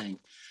 I'm saying,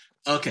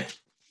 okay,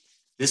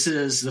 this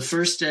is the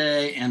first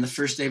day and the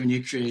first day of a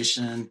new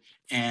creation.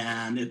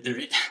 And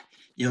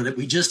that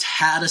we just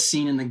had a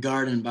scene in the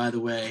garden, by the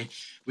way.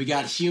 We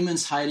got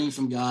humans hiding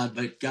from God,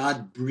 but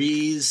God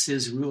breathes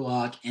his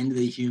Ruach into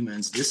the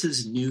humans. This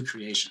is new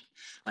creation.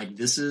 Like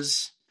this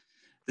is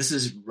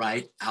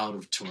right out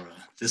of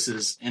Torah.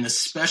 And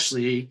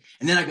especially,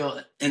 and then I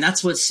go, and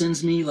that's what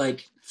sends me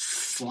like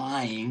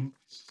flying,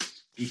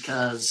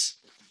 because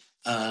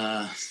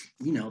the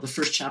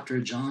first chapter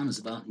of John is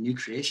about new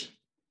creation.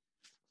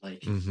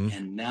 Like,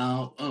 And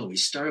now, we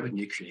started with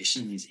new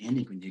creation, and he's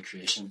ending with new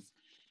creation.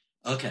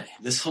 Okay,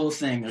 this whole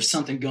thing, there's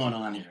something going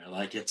on here.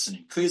 Like it's an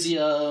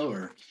ecclesia,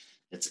 or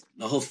it's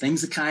the whole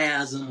thing's a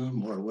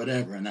chiasm, or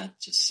whatever, and that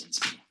just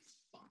sends me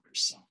bonkers.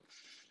 So,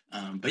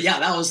 but yeah,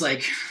 that was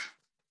like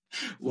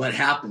what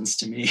happens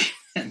to me,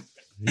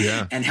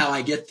 and how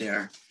I get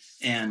there.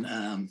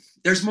 And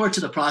there's more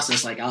to the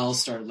process. Like I'll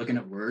start looking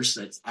at words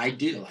that I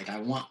do. Like I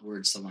want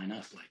words to line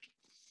up. Like,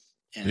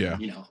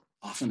 and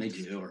often they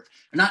do, or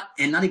not,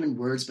 and not even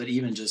words, but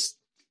even just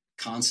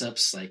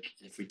concepts. Like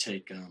if we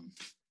take,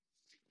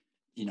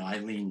 I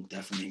lean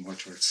definitely more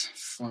towards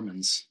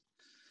Foreman's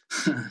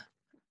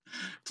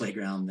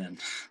playground than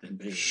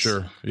Bailey's.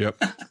 Sure. So.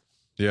 Yep.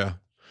 Yeah.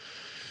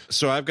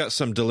 So I've got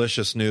some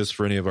delicious news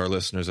for any of our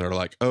listeners that are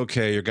like,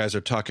 okay, you guys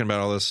are talking about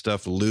all this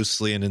stuff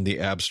loosely and in the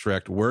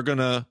abstract. We're going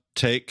to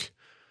take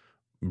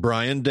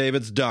Brian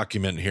David's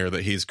document here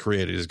that he's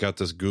created. He's got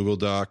this Google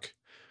Doc,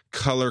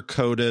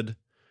 color-coded.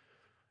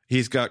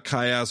 He's got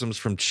chiasms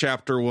from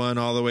chapter 1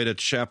 all the way to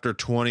chapter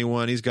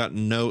 21. He's got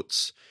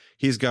notes.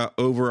 He's got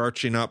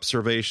overarching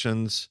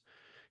observations.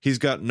 He's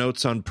got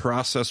notes on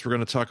process we're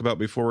going to talk about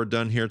before we're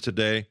done here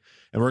today.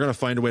 And we're going to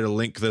find a way to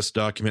link this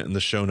document in the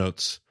show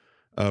notes,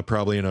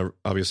 probably in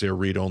obviously a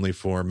read-only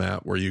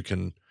format where you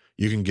can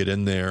get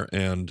in there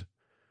and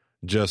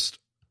just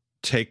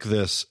take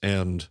this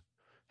and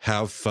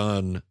have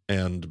fun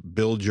and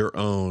build your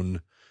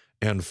own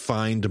and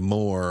find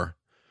more.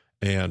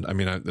 And I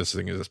mean, this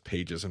thing is just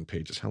pages and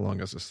pages. How long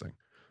is this thing?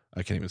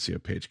 I can't even see a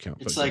page count.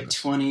 It's like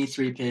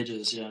 23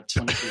 pages. Yeah,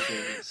 23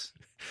 pages.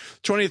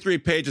 23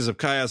 pages of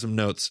chiasm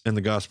notes in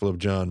the Gospel of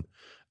John.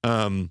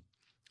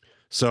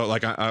 So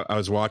like I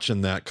was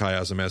watching that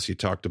chiasm as he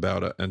talked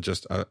about it, and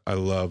just I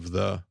love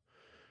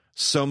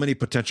so many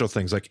potential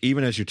things. Like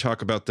even as you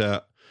talk about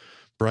that,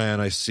 Brian,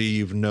 I see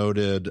you've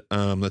noted,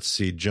 let's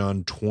see,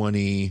 John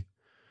 20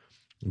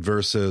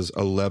 verses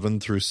 11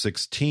 through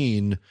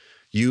 16.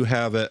 You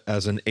have it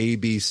as an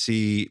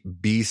ABC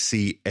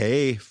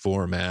BCA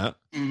format,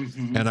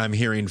 and I'm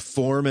hearing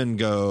Foreman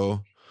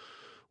go,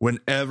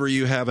 whenever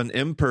you have an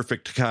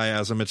imperfect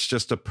chiasm, it's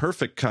just a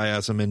perfect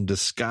chiasm in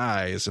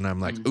disguise. And I'm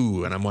like,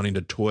 ooh, and I'm wanting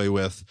to toy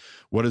with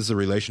what is the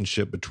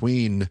relationship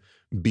between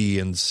B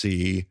and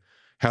C?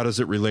 How does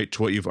it relate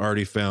to what you've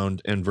already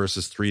found in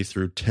verses 3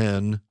 through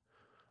 10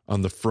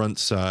 on the front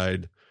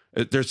side?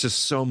 There's just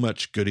so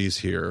much goodies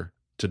here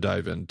to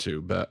dive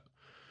into.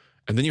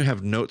 And then you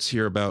have notes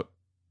here about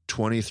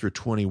 20 through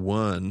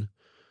 21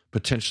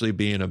 potentially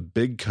being a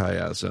big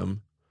chiasm.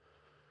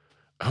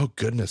 Oh,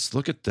 goodness.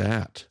 Look at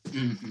that.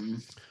 Mm-hmm.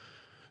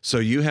 So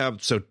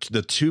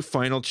the two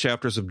final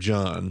chapters of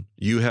John,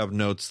 you have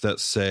notes that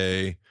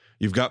say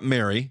you've got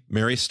Mary.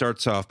 Mary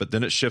starts off, but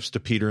then it shifts to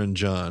Peter and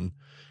John.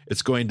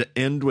 It's going to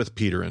end with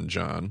Peter and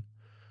John.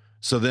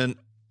 So then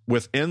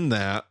within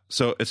that,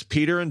 so it's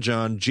Peter and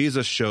John,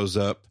 Jesus shows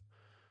up,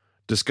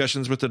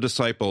 discussions with the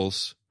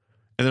disciples.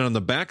 And then on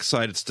the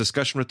backside, it's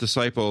discussion with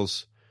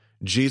disciples,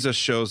 Jesus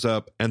shows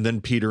up, and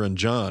then Peter and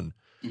John.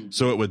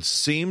 So it would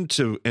seem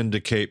to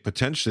indicate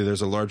potentially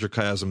there's a larger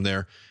chiasm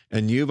there.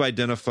 And you've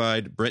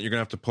identified, Brent, you're going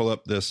to have to pull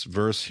up this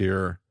verse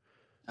here.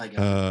 I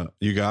got it.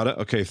 You got it?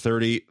 Okay,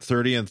 30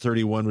 and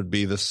 31 would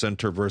be the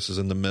center verses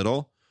in the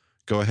middle.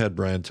 Go ahead,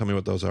 Brian. Tell me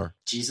what those are.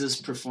 Jesus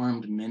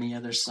performed many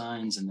other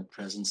signs in the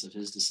presence of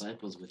his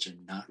disciples, which are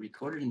not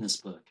recorded in this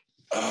book.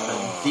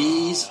 But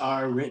these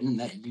are written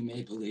that you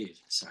may believe.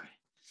 Sorry,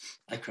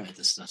 I cry at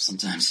this stuff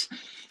sometimes.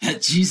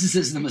 That Jesus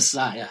is the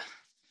Messiah,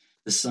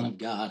 the Son of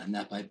God, and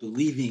that by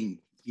believing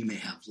you may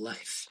have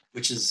life,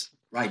 which is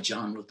why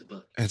John wrote the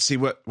book. And see,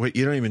 what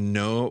you don't even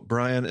know,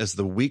 Brian, is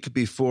the week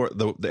before,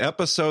 the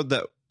episode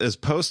that is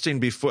posting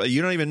before,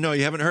 you don't even know,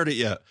 you haven't heard it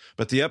yet,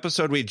 but the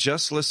episode we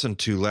just listened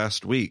to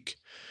last week,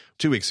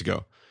 2 weeks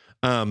ago,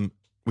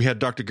 we had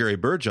Dr. Gary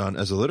Burge on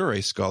as a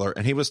literary scholar,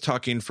 and he was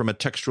talking from a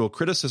textual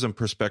criticism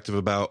perspective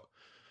about,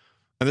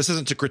 and this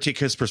isn't to critique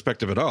his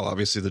perspective at all,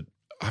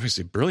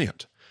 obviously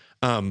brilliant,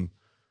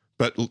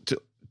 but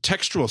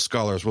textual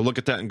scholars will look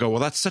at that and go,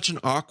 well, it's such an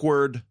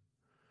awkward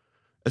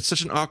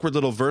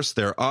little verse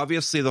there.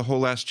 Obviously, the whole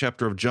last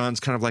chapter of John's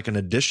kind of like an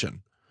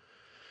addition.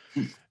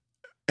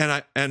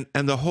 And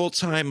the whole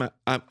time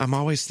I'm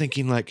always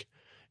thinking, like,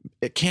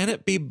 can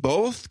it be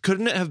both?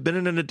 Couldn't it have been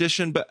in an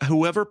addition? But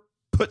whoever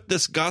put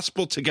this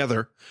gospel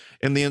together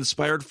in the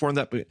inspired form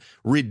that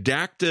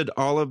redacted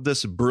all of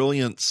this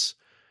brilliance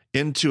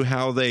into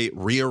how they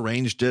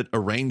rearranged it,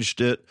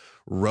 arranged it,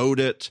 wrote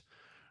it.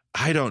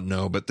 I don't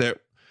know, but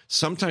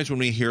sometimes when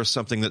we hear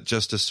something that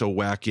just is so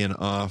wacky and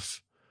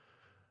off,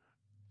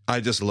 I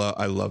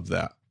love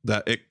that.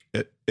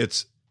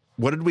 It's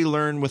what did we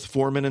learn with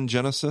Foreman in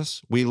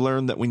Genesis? We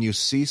learned that when you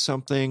see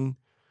something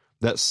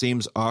that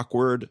seems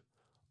awkward,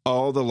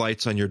 all the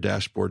lights on your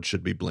dashboard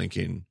should be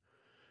blinking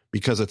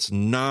because it's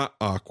not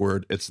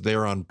awkward. It's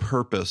there on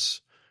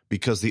purpose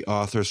because the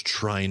author's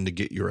trying to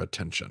get your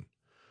attention.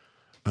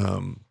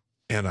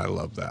 And I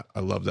love that. I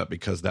love that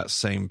because that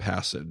same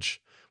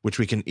passage, which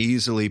we can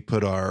easily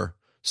put our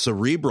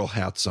cerebral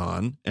hats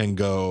on and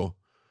go,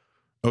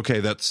 okay,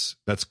 that's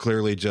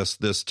clearly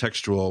just this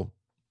textual,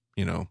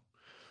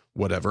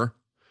 whatever,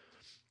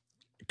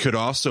 could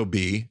also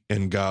be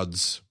in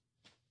God's,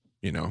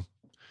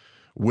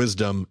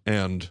 wisdom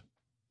and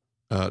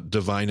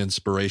divine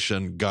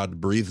inspiration,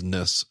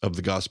 God-breathedness of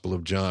the Gospel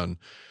of John,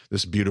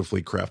 this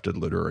beautifully crafted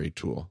literary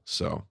tool.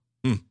 So,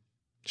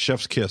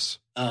 chef's kiss.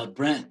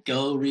 Brent,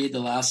 go read the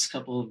last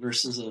couple of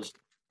verses of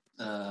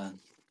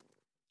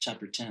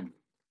chapter 10.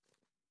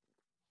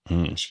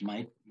 Which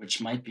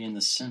might be in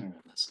the center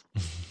of this.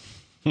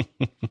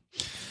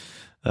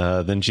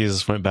 Then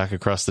Jesus went back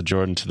across the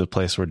Jordan to the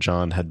place where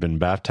John had been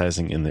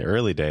baptizing in the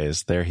early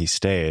days. There he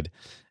stayed,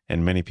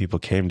 and many people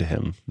came to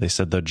him. They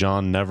said, though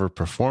John never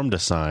performed a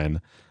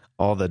sign,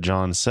 all that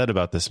John said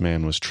about this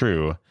man was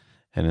true,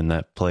 and in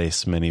that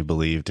place many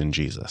believed in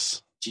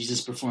Jesus.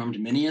 Jesus performed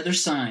many other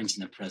signs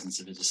in the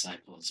presence of his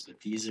disciples, but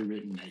these are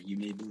written that you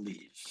may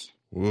believe.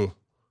 Ooh.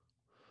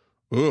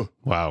 Ooh.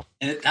 Wow.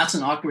 And that's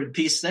an awkward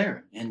piece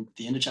there in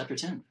the end of chapter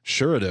 10.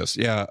 Sure it is.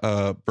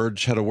 Yeah.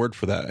 Burge had a word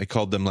for that. I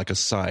called them like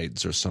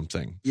asides or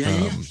something.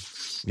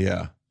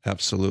 Yeah,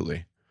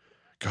 absolutely.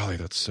 Golly,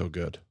 that's so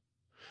good.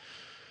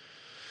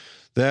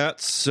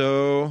 That's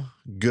so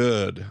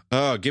good.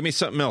 Oh, give me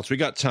something else. We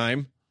got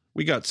time.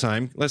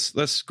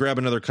 Let's grab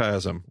another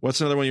chiasm. What's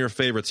another one of your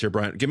favorites here,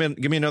 Brian? Give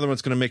me another one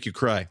that's going to make you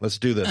cry. Let's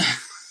do this.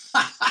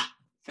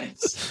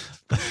 Thanks.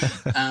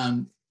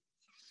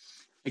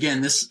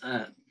 Again, this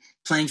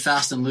playing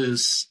fast and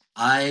loose.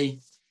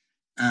 And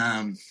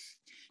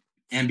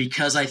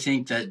because I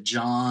think that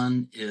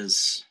John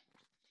is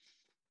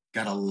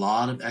got a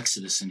lot of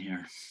Exodus in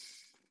here.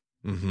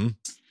 Mm-hmm.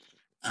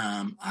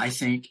 I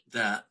think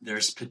that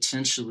there's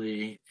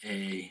potentially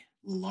a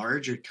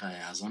larger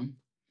chiasm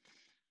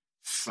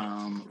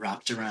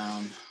wrapped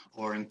around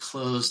or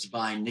enclosed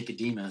by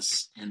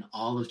Nicodemus in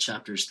all of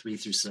chapters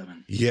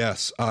 3-7.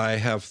 Yes, I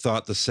have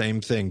thought the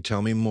same thing.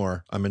 Tell me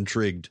more. I'm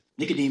intrigued.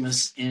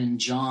 Nicodemus in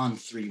John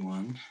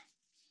 3:1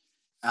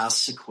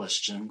 asks a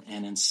question,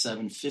 and in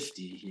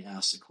 7:50 he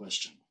asks a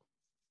question.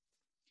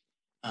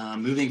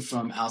 Moving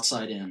from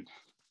outside in.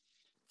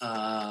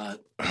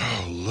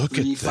 Look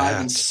 3, at 5,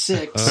 that. and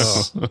 6.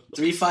 Oh.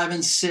 3, 5,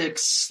 and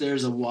 6,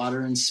 there's a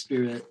water and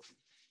spirit.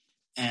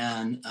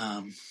 And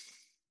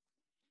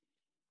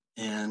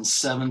in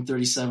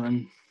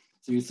 7:37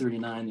 through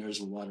 39, there's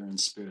a water and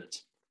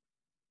spirit.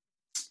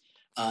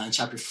 In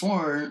chapter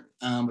 4,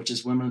 which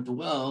is women at the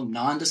well,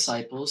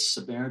 non-disciples,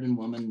 Samaritan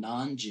woman,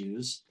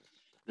 non-Jews,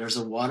 there's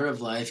a water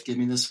of life, give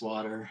me this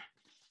water,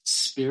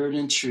 spirit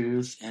and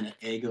truth, and an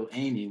ego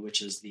eimi,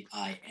 which is the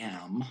I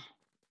am,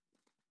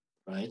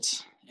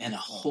 right? And a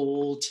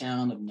whole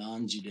town of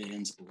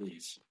non-Judeans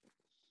believe,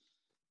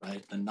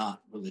 right? The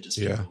not religious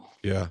people.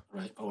 Yeah.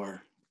 Right?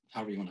 Or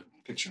however you want to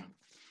picture them.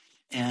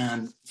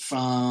 And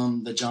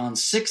from the John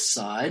 6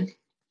 side,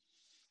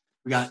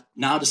 we got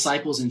now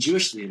disciples and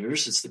Jewish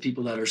leaders. It's the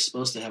people that are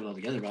supposed to have it all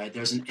together, right?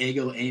 There's an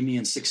ego eimi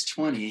in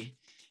 6:20.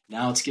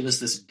 Now it's give us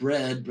this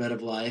bread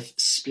of life,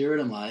 spirit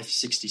and life,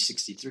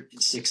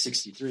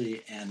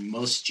 6:63, and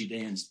most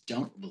Judeans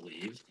don't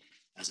believe,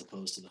 as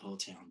opposed to the whole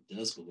town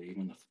does believe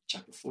in the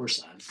chapter 4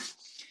 side.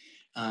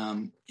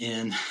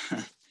 In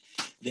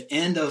the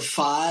end of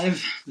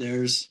 5,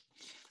 there's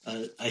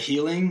a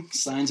healing,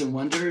 signs and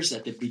wonders.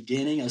 At the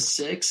beginning of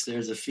 6,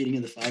 there's a feeding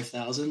of the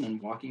 5,000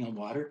 and walking on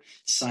water,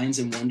 signs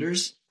and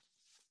wonders.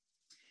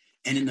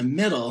 And in the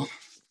middle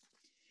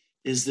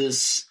is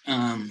this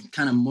kind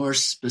of more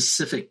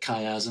specific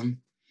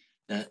chiasm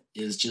that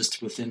is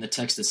just within the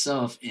text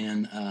itself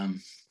in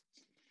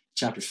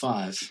chapter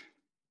 5,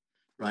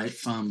 right,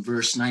 from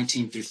verse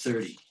 19 through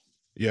 30.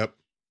 Yep.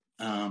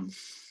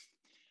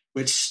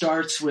 Which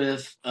starts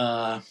with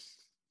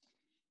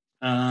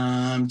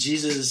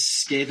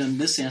Jesus gave them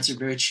this answer,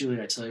 very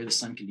truly, I tell you, the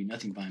Son can do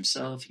nothing by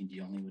himself. He can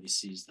do only what he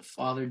sees the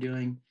Father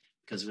doing,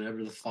 because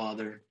whatever the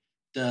Father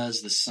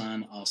does, the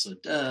Son also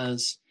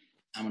does.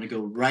 I'm going to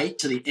go right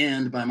to the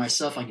end. By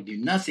myself, I can do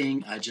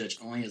nothing. I judge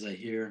only as I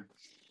hear,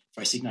 for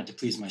I seek not to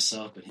please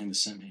myself, but him who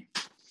sent me.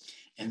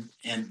 And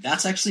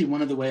that's actually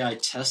one of the way I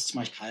test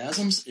my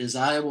chiasms is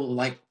I will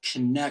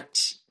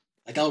connect,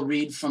 I'll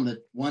read from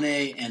the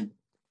 1A and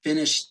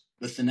finish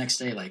with the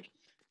next A,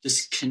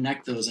 just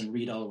connect those and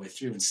read all the way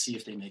through and see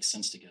if they make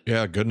sense together.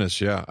 Yeah, goodness,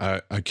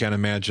 yeah. I can't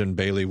imagine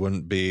Bailey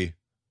wouldn't be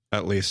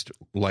at least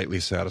lightly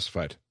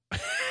satisfied.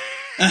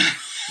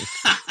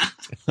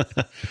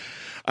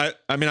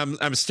 I mean,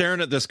 I'm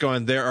staring at this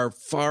going, there are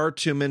far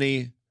too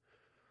many,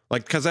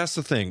 because that's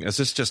the thing. Is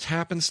this just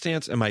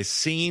happenstance? Am I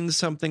seeing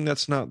something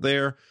that's not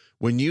there?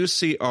 When you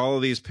see all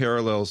of these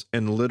parallels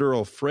in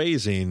literal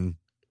phrasing,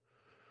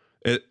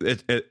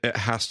 it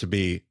has to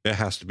be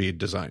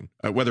design.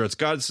 Whether it's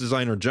God's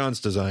design or John's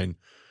design,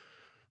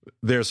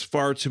 there's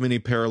far too many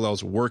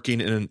parallels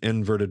working in an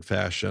inverted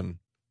fashion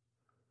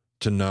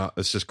to not.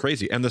 It's just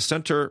crazy. And the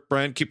center,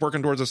 Brian, keep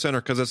working towards the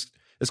center because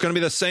it's going to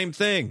be the same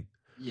thing.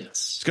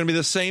 Yes. It's going to be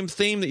the same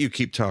theme that you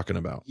keep talking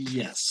about.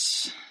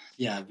 Yes.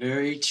 Yeah,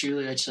 very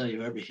truly I tell you,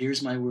 whoever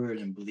hears my word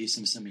and believes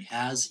him sent me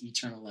has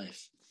eternal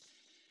life,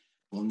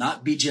 will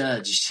not be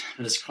judged,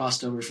 but has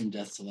crossed over from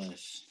death to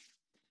life.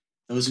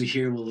 Those who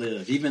hear will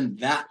live. Even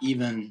that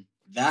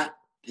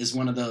is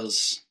one of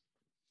those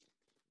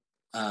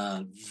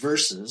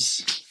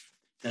verses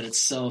that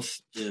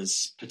itself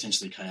is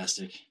potentially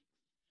chiastic.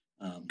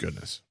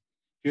 Goodness.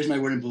 Here's my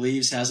word and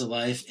believes, has a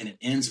life, and it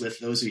ends with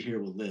those who hear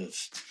will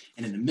live.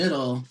 And in the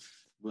middle,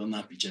 will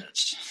not be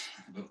judged.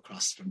 Will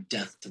cross from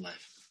death to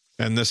life.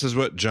 And this is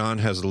what John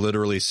has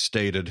literally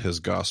stated his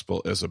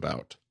gospel is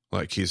about.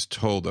 He's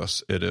told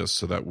us it is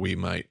so that we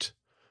might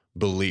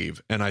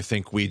believe. And I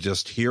think we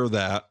just hear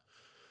that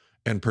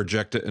and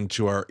project it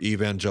into our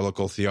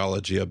evangelical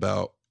theology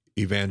about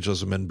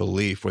evangelism and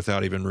belief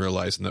without even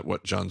realizing that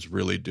what John's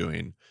really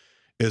doing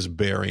is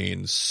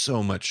burying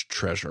so much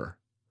treasure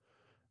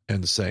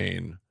and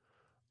saying,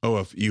 oh,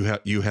 if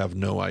you have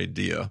no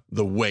idea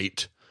the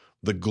weight,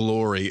 the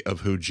glory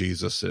of who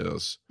Jesus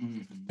is,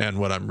 and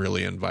what I'm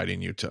really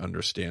inviting you to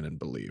understand and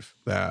believe.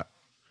 That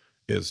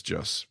is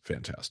just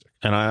fantastic.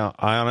 And I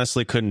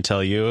honestly couldn't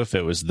tell you if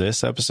it was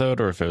this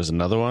episode or if it was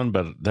another one,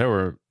 but there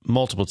were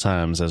multiple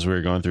times as we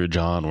were going through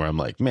John where I'm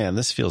like, man,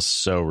 this feels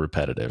so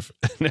repetitive.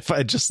 And if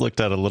I just looked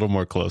at it a little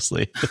more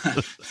closely.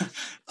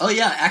 Oh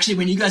yeah. Actually,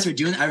 when you guys were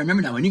doing, I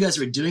remember now when you guys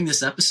were doing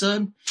this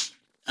episode,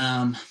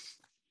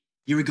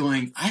 you were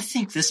going, I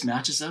think this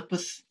matches up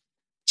with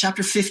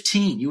chapter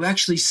 15. You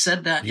actually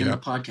said that in the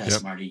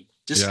podcast, Marty,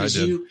 just because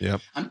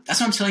that's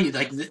what I'm telling you.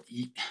 Like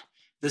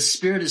the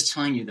Spirit is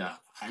telling you that.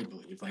 I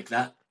believe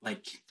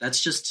that's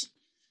just,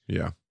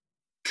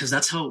 because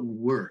that's how it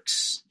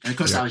works. And of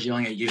course I was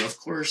yelling at you. Of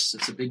course,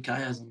 it's a big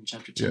chiasm in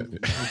chapter 10.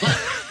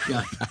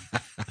 Yeah.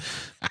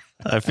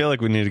 I feel like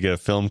we need to get a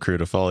film crew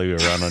to follow you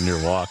around on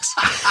your walks.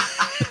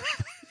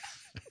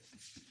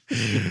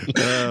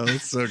 Oh,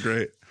 that's so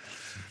great.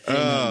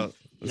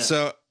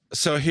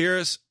 So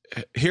here's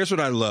what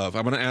I love.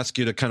 I'm going to ask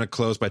you to kind of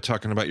close by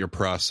talking about your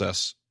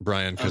process,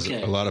 Brian, because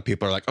a lot of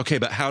people are like, okay,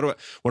 but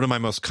one of my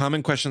most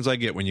common questions I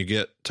get when you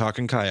get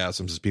talking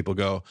chiasms is people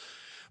go,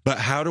 but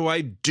how do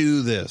I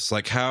do this?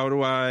 Like, how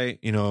do I,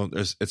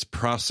 it's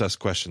process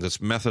questions,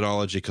 it's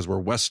methodology, because we're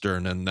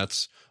Western and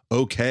that's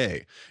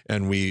okay.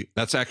 And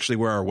that's actually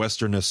where our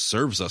Westernness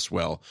serves us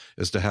well,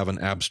 is to have an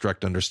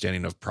abstract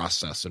understanding of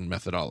process and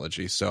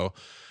methodology. So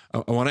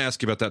I want to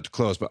ask you about that to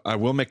close, but I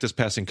will make this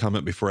passing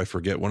comment before I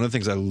forget. One of the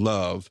things I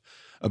love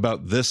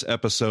about this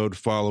episode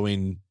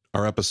following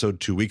our episode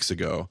 2 weeks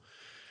ago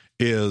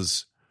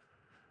is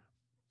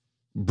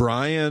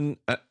Brian.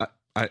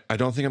 I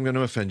don't think I'm going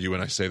to offend you when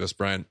I say this,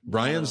 Brian.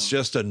 Brian's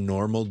just a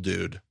normal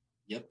dude.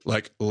 Yep.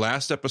 Like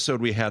last episode,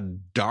 we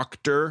had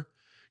Dr.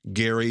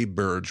 Gary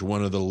Burge,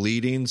 one of the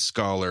leading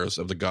scholars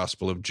of the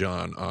Gospel of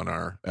John, on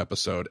our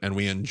episode, and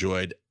we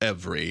enjoyed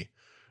every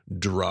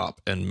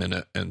drop and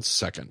minute and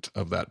second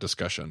of that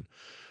discussion.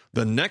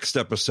 The next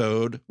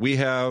episode, we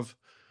have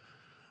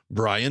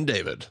Brian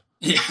David,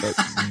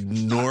 a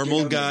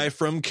normal guy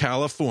from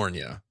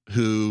California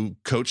who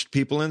coached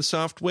people in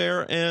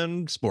software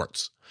and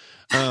sports.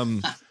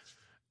 And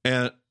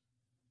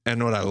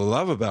what I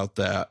love about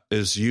that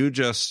is you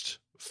just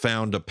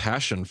found a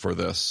passion for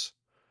this,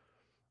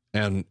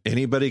 and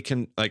anybody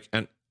can, like,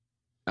 and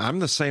I'm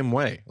the same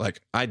way.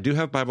 Like, I do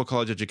have Bible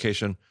college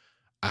education.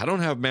 I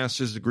don't have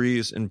master's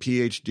degrees and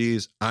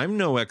PhDs. I'm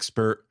no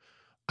expert.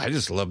 I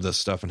just love this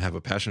stuff and have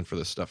a passion for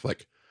this stuff.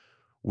 Like,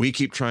 we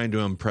keep trying to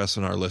impress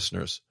on our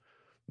listeners.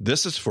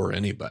 This is for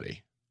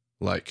anybody.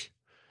 Like,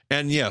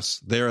 and yes,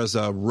 there is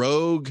a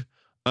rogue,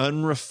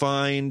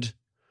 unrefined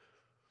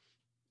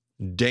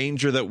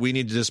danger that we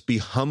need to just be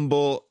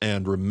humble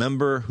and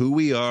remember who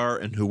we are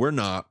and who we're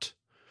not.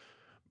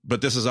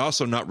 But this is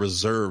also not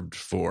reserved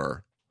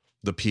for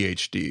the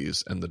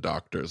PhDs and the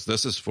doctors.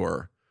 This is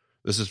for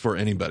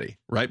anybody,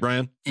 right,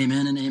 Brian?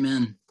 Amen and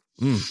amen.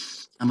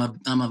 I'm a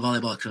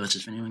volleyball coach.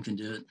 If anyone can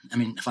do it, I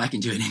mean, if I can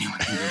do it, anyone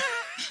can do it.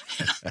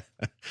 Yeah.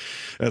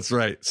 That's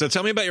right. So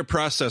tell me about your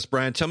process,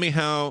 Brian. Tell me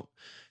how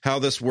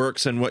this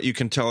works and what you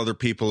can tell other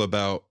people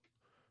about.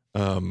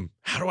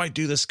 How do I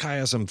do this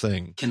chiasm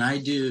thing? Can I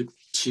do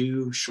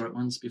 2 short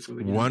ones before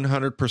we do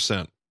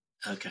 100%?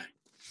 Okay.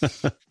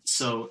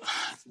 So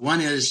one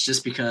is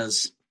just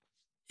because,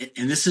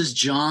 and this is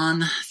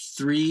John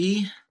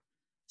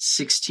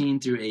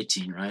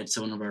 3:16-18, right?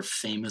 So one of our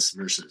famous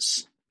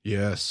verses.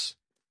 Yes.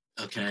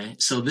 Okay.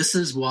 So this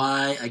is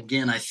why,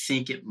 again, I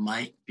think it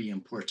might be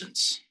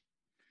important.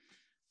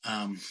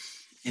 And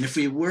if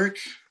we work,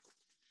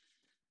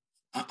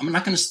 I'm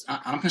going to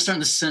start in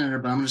the center,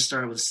 but I'm going to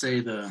start with,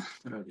 say,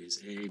 what are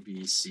these? A,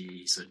 B,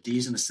 C. So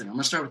D's in the center. I'm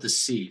going to start with the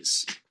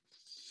C's.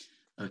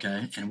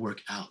 Okay. And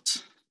work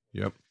out.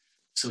 Yep.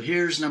 So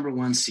here's number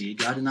 1 C.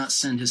 God did not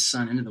send his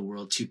son into the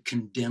world to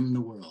condemn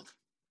the world.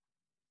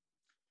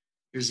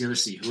 Here's the other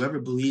C. Whoever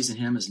believes in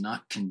him is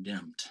not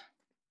condemned.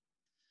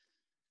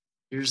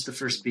 Here's the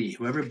first B.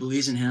 Whoever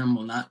believes in him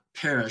will not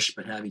perish,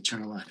 but have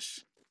eternal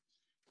life.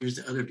 Here's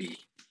the other B.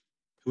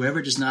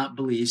 Whoever does not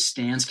believe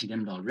stands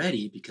condemned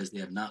already because they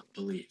have not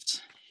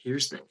believed.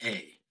 Here's the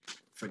A.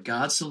 For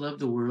God so loved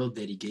the world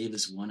that he gave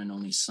his one and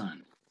only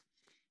son.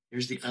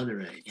 Here's the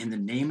other A. In the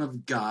name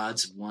of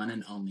God's one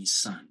and only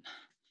son.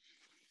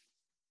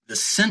 The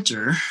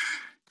center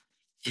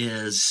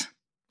is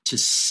to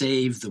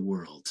save the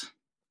world.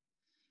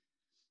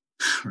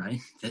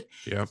 Right?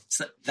 Yeah.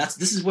 So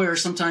this is where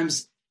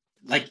sometimes,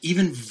 like,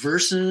 even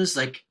verses,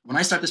 like when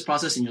I start this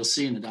process, and you'll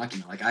see in the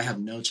document, like, I have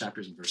no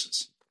chapters and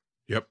verses.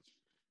 Yep.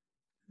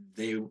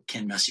 They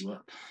can mess you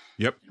up.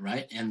 Yep.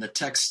 Right? And the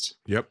text,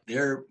 yep,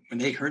 when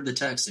they heard the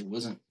text, it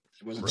wasn't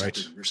right.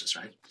 chapters and verses,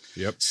 right?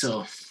 Yep.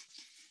 So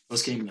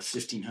those came in the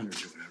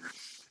 1500s or whatever.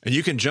 And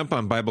you can jump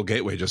on Bible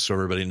Gateway, just so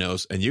everybody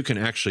knows, and you can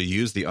actually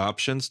use the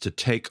options to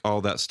take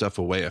all that stuff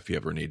away if you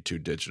ever need to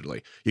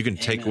digitally. You can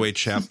take away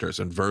chapters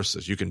and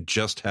verses. You can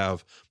just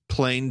have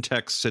plain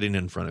text sitting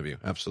in front of you.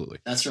 Absolutely.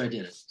 That's where I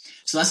did it.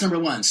 So that's number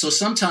one. So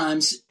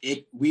sometimes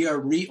we are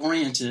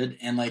reoriented,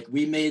 and like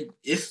we made,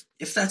 if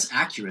that's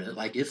accurate,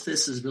 like if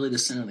this is really the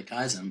center of the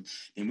chiasm,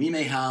 then we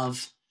may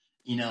have,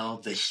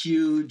 the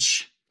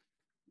huge,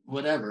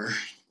 whatever,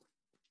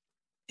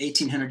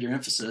 1800-year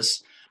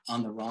emphasis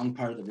on the wrong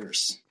part of the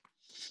verse.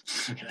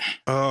 Okay.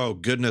 Oh,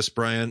 goodness,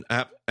 Brian.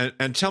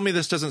 And tell me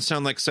this doesn't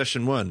sound like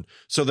session one.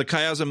 So the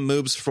chiasm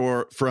moves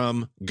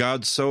from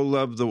God so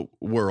loved the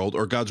world,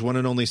 or God's one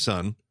and only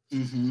son,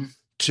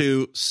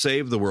 to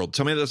save the world.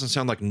 Tell me that doesn't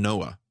sound like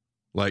Noah.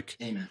 Like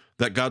Amen.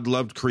 That God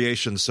loved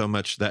creation so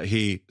much that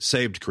he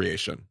saved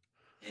creation.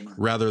 Amen.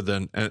 Rather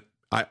than, and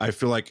I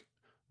feel like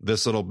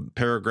this little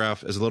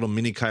paragraph is a little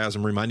mini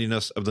chiasm reminding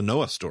us of the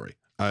Noah story.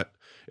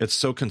 It's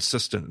so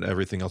consistent in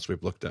everything else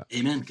we've looked at.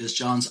 Amen, because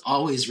John's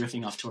always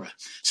riffing off Torah.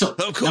 So,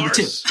 of course. Number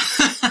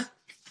 2.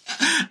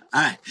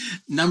 All right.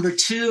 Number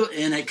 2,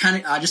 and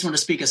I just want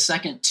to speak a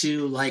second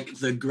to like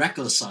the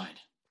Greco side.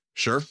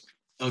 Sure.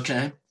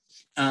 Okay.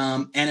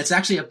 And it's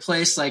actually a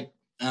place like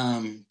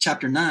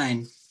chapter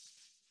 9.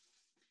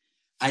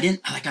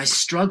 I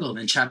struggled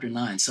in chapter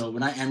 9. So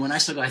when I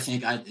struggle, I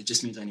think it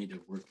just means I need to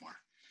work more,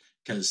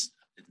 because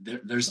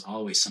there's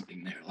always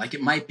something there. Like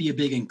it might be a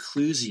big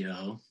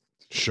inclusio.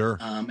 Sure.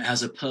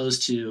 As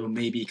opposed to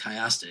maybe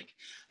chiastic.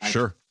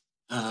 Sure.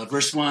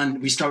 Verse 1,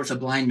 we start with the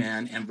blind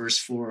man, and verse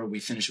 4, we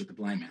finish with the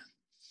blind man.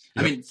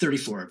 Yep.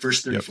 34,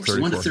 verse 34. Yep, 34.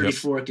 So 1 to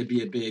 34 could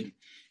be a big,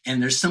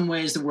 and there's some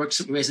ways that works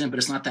ways in, but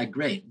it's not that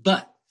great.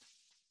 But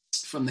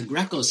from the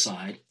Greco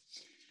side,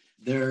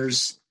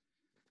 there's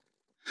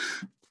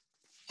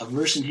a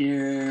verse in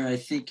here, I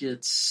think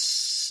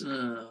it's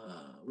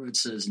where it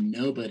says,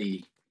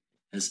 nobody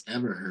has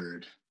ever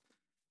heard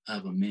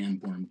of a man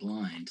born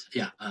blind.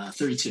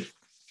 32.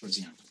 Towards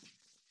the end.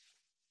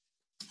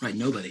 Right,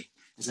 nobody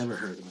has ever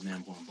heard of a man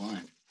born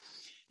blind.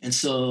 And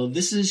so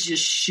this is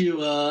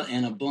Yeshua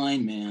and a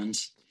blind man.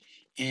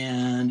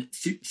 And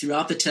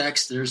throughout the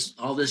text, there's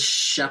all this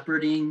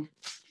shepherding,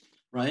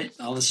 right?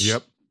 All this,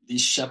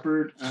 these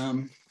shepherd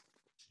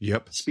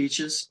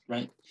speeches,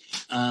 right?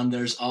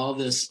 There's all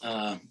this,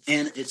 and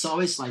it's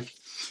always like,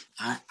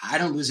 I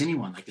don't lose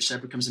anyone. Like the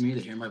shepherd comes to me, they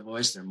hear my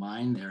voice, they're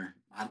mine,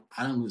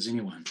 I don't lose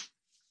anyone.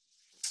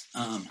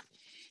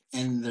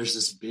 And there's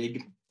this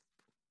big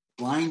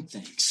blind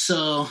thing.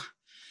 So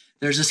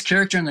there's this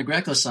character on the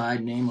Greco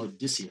side named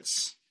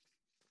Odysseus,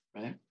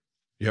 right?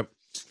 Yep.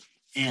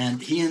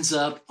 And he ends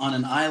up on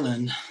an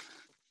island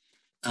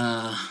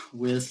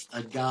with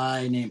a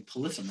guy named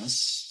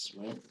Polyphemus,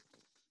 right?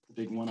 The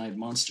big one-eyed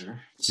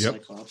monster,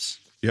 Cyclops.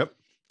 Yep.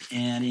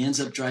 And he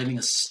ends up driving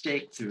a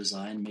stake through his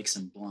eye and makes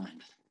him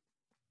blind.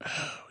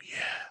 Oh,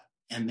 yeah.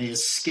 And they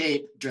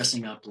escape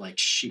dressing up like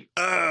sheep.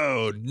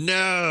 Oh,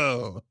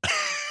 no.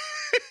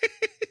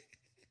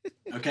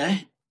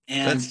 Okay?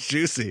 And that's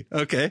juicy.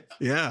 Okay.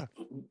 Yeah.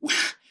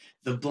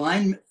 The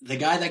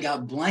guy that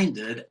got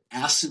blinded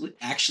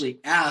actually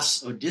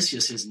asks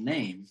Odysseus his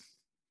name.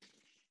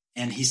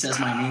 And he says,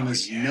 my name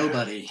is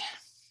Nobody.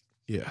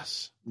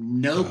 Yes.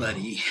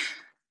 Nobody.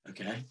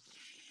 Okay.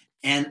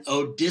 And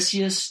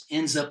Odysseus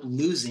ends up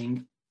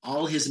losing.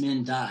 All his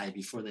men die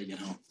before they get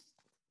home.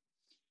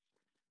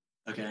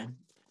 Okay.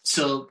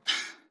 So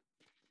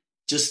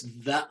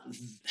just that,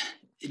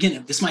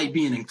 again, this might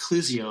be an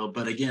inclusio,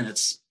 but again,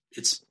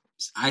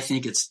 I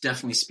think it's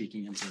definitely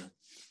speaking into,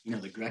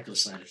 the Greco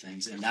side of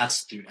things. And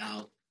that's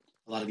throughout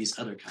a lot of these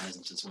other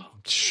chiasms as well.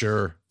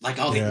 Sure. Like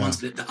all the ones,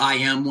 the I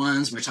am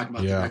ones, we're talking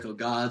about the Greco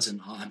gods and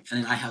all, and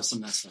then I have some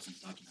of that stuff in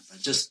the document, but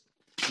just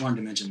wanted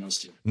to mention those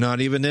two. Not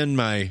even in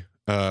my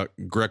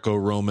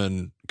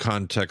Greco-Roman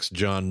context,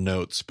 John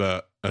notes,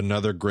 but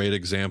another great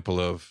example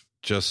of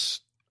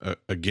just,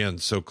 again,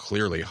 so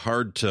clearly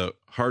hard to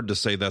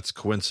say that's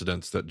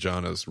coincidence that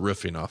John is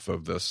riffing off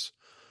of this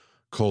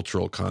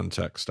cultural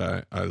context.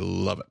 I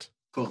love it.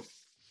 Cool.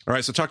 All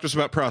right, so talk to us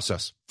about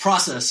process.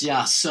 Process,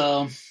 yeah.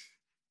 So,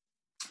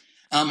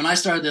 and I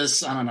started this,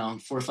 4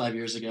 or 5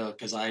 years ago,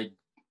 because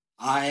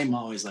I'm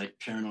always like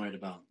paranoid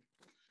about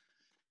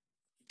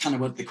kind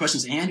of what the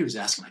questions Andy was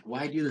asking, like,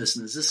 why do this?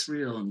 And is this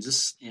real? And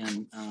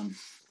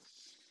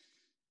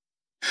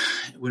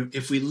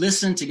if we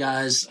listen to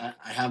guys,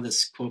 I have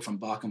this quote from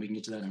Bach, and we can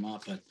get to that or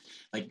not, but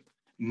like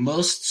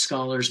most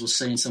scholars will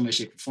say in some way,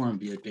 shape, or form,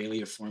 be it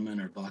Bailey or Foreman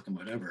or Bach and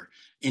whatever,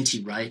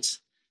 N.T. Wright,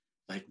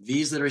 like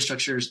these literary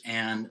structures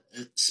and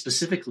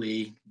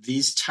specifically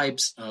these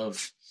types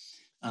of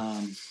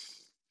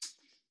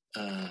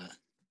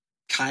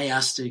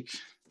chiastic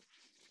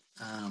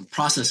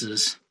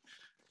processes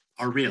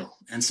are real.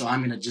 And so I'm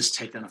going to just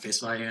take that on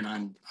face value,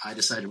 and I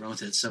decided to run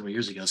with it several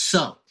years ago.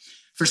 So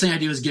first thing I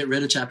do is get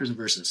rid of chapters and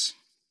verses.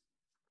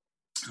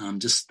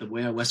 Just the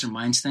way our Western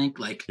minds think,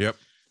 like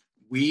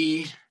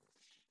we,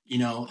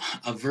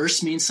 a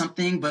verse means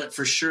something, but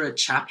for sure a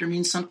chapter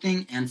means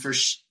something. And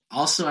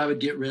also I would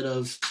get rid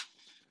of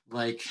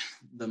like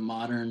the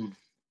modern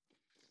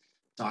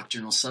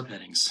doctrinal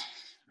subheadings,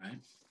 right?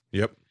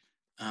 Yep.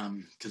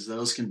 Because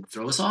those can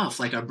throw us off.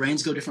 Like our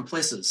brains go different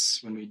places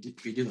when we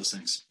do those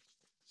things.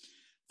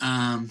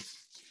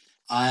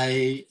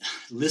 I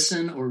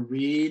listen or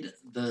read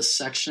the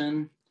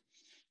section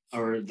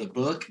or the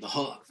book,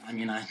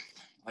 I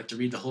like to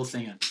read the whole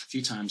thing a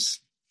few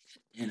times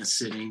in a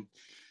sitting.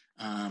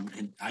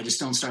 And I just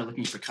don't start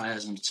looking for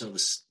chiasms until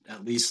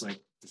at least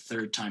like the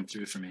third time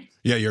through for me.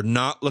 Yeah, you're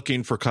not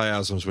looking for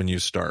chiasms when you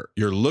start.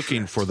 You're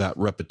looking for that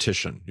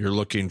repetition. You're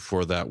looking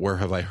for that, where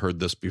have I heard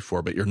this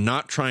before? But you're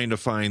not trying to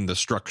find the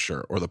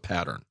structure or the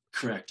pattern.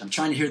 Correct. I'm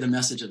trying to hear the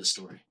message of the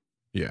story.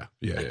 Yeah.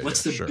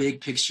 What's the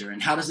big picture?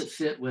 And how does it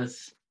fit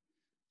with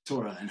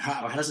Torah? And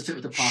how does it fit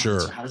with the prophets?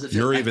 Sure. Or how does it fit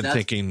You're even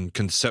thinking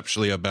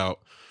conceptually about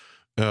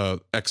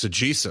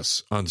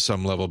exegesis on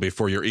some level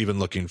before you're even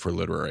looking for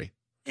literary.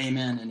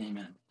 Amen and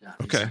amen. Yeah,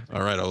 okay. Exactly.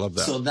 All right. I love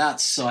that.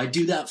 So I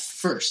do that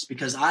first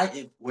because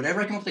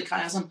whatever I come up with a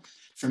chiasm,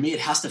 for me, it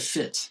has to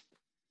fit.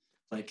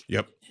 Like,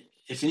 yep.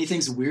 If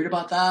anything's weird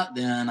about that,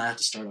 then I have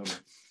to start over.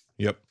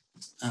 Yep.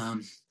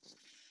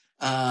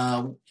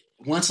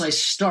 Once I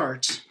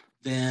start,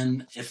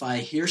 then if I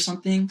hear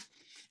something,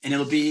 and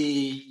it'll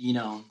be,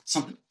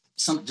 something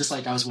just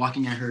like I was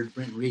walking, I heard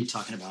Brent Reed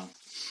talking about,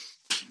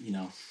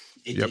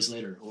 8 days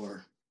later,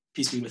 or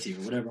peace be with you,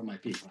 or whatever it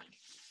might be.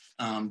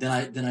 Like,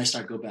 then I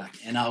start go back,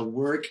 and I'll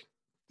work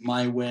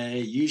my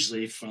way.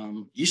 Usually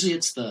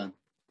it's the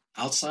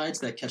outsides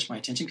that catch my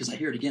attention because I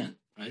hear it again,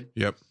 right?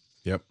 Yep.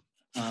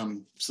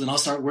 So then I'll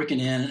start working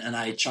in, and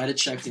I try to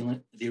check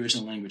the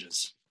original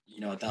languages,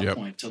 at that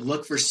point, to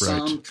look for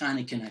some kind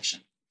of connection.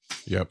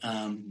 Yep.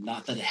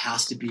 Not that it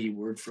has to be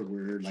word for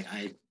word. Like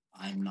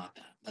I'm not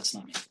that. That's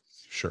not me.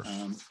 Sure.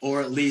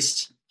 Or at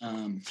least,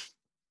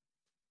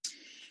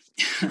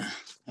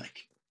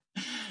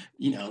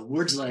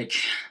 words like,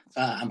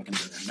 I'm not going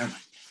to go there. Never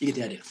mind. You get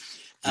the idea.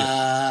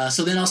 Yeah.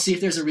 So then I'll see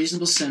if there's a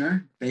reasonable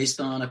center based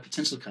on a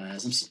potential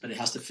chiasm, but it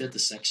has to fit the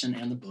section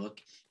and the book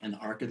and the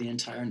arc of the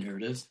entire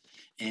narrative.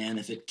 And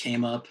if it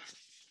came up,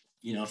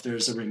 if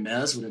there's a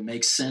remez, would it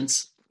make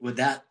sense?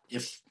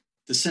 If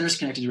the center's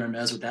connected to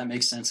remez, would that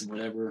make sense in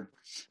whatever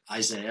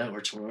Isaiah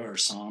or Torah or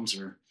Psalms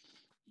or,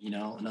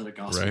 another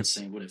gospel is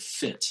saying, would it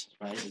fit,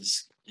 right?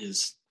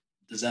 Does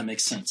that make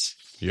sense?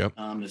 Yep.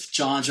 If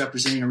John's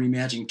representing or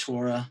reimagining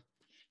Torah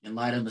in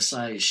light of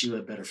Messiah Yeshua,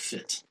 it better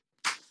fit.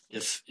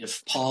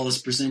 If Paul is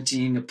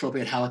presenting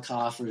appropriate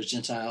halakha for his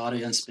Gentile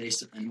audience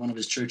based in one of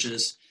his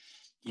churches,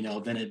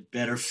 then it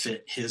better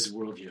fit his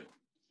worldview.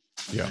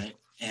 Okay?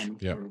 Yeah.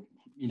 And or,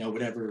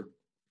 whatever,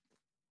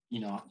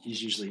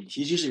 he's usually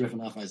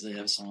riffing off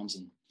Isaiah, Psalms,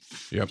 and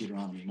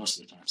Deuteronomy most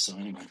of the time. So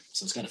anyway,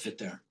 it's got to fit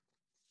there.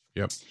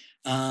 Yep.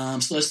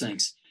 So those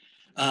things.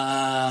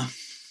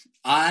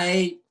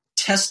 I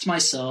test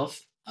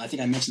myself. I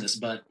think I mentioned this,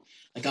 but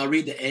like I'll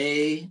read the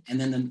A and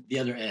then the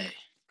other A.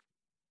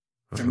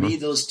 For me,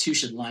 those two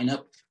should line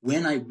up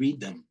when I read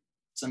them.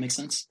 Does that make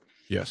sense?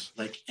 Yes.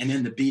 And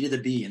then the B to the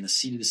B and the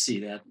C to the C,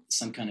 that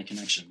some kind of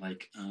connection.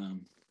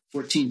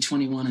 14,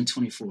 21, and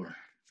 24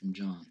 from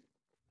John.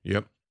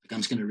 Yep. I'm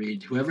just going to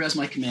read, whoever has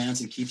my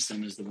commands and keeps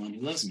them is the one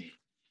who loves me.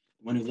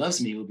 The one who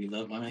loves me will be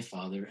loved by my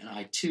Father, and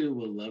I too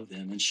will love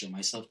them and show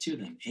myself to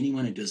them.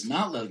 Anyone who does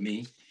not love me,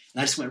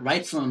 and I just went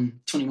right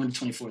from 21 to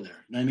 24 there. You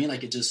know what I mean?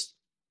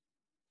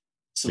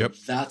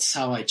 That's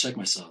how I check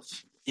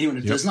myself. Anyone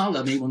who does not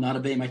love me will not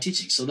obey my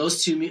teaching. So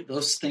those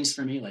things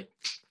for me,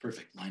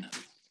 perfect, line up.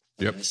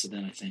 Okay, so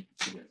then I think,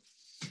 good.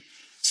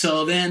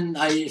 So then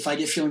if I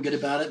get feeling good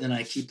about it, then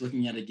I keep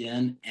looking at it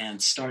again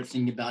and start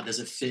thinking about, does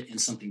it fit in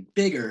something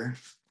bigger,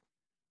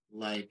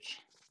 like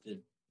the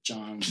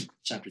John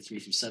chapter 3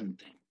 through 7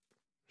 thing?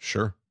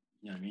 Sure.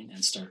 You know what I mean?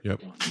 And start going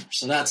there.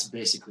 So that's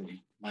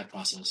basically my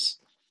process.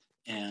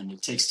 And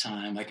it takes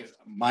time. Like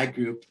my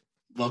group,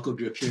 local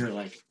group here,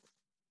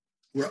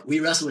 we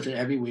wrestle with it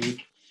every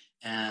week.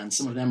 And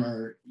some of them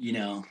are,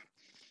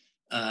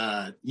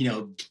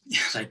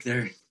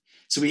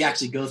 so we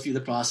actually go through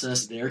the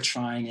process. They're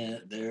trying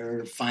it.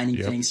 They're finding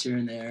things here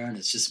and there. And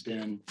it's just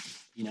been,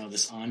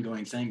 this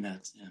ongoing thing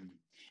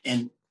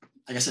and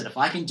like I said, if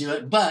I can do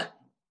it, but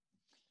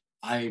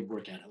I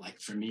work at it.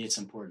 For me, it's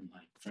important.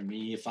 For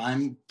me, if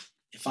I'm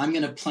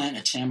going to plant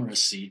a tamara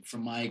seed for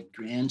my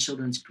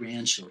grandchildren's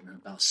grandchildren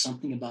about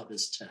something about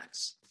this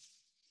text,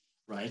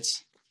 right?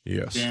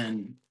 Yes.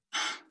 Then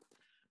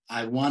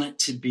I want it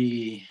to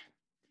be,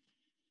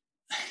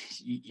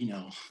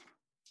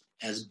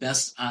 as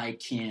best I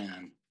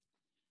can,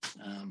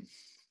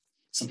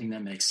 something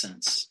that makes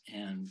sense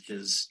and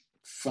is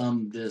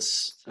from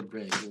this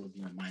Hebraic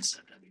worldview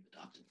mindset that we've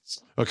adopted.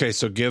 So. Okay,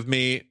 so give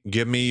me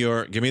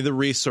the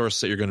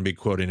resource that you're going to be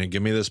quoting, and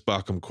give me this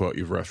Bauckham quote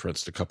you've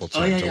referenced a couple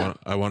times.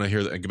 I want to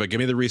hear that, but give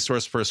me the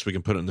resource first so we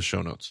can put it in the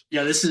show notes.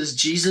 Yeah, this is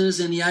Jesus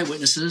and the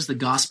Eyewitnesses, the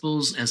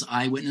Gospels as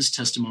Eyewitness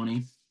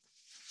Testimony.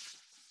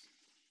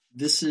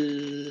 This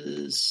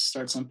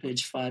starts on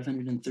page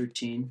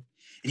 513.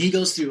 And he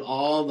goes through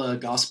all the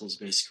Gospels,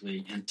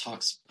 basically, and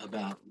talks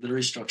about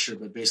literary structure,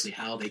 but basically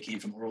how they came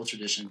from oral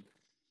tradition,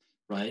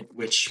 right?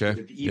 Which would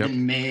have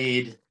even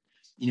made,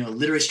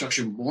 literary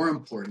structure more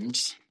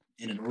important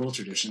in an oral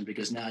tradition,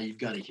 because now you've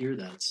got to hear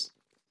that,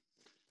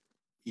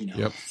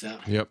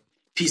 that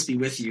peace be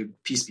with you,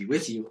 peace be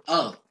with you.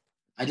 Oh,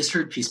 I just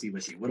heard peace be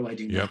with you. What do I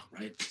do now?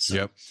 Right.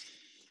 So,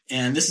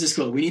 and this is this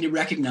quote: we need to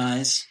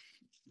recognize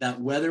that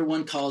whether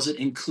one calls it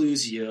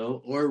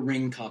inclusio or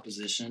ring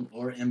composition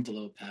or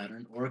envelope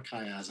pattern or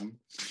chiasm,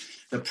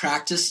 the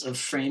practice of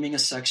framing a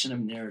section of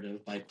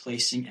narrative by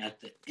placing at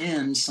the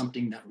end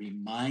something that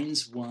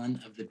reminds one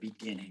of the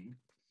beginning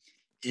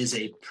is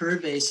a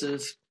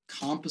pervasive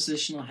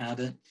compositional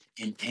habit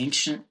in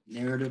ancient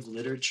narrative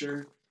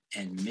literature,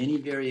 and many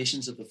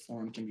variations of the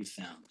form can be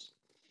found.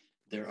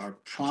 There are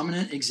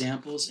prominent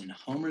examples in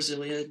Homer's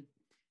Iliad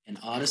and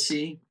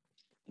Odyssey,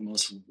 the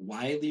most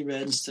widely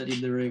read and studied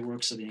literary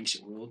works of the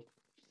ancient world,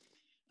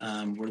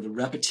 where the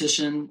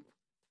repetition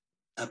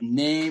of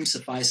names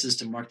suffices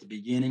to mark the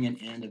beginning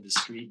and end of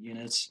discrete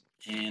units,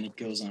 and it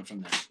goes on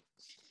from there.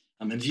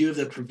 In view of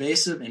the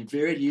pervasive and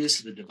varied use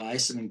of the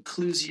device of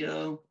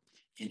inclusio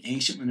in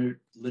ancient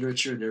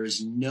literature, there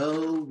is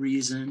no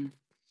reason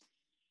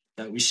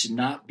that we should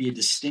not be a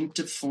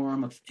distinctive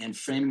form of and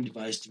framing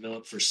device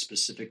developed for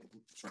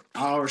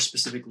our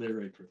specific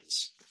literary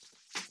purpose.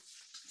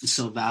 And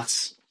so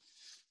that's,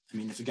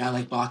 if a guy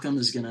like Bauckham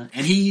is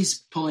and he's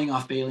pulling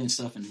off Bailey and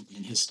stuff in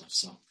his stuff,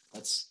 so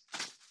that's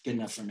good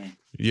enough for me.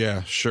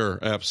 Yeah, sure.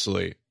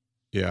 Absolutely.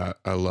 Yeah,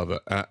 I love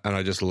it. And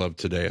I just love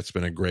today. It's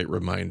been a great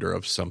reminder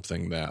of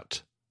something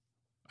that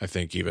I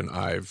think even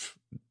I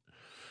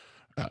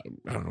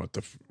don't know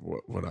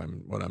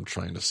what I'm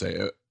trying to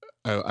say.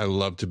 I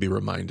love to be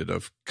reminded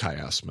of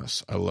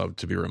chiasmus. I love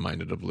to be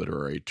reminded of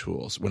literary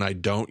tools. When I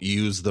don't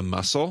use the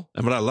muscle,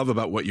 and what I love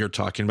about what you're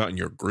talking about in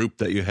your group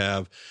that you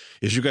have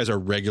is you guys are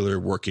regularly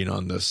working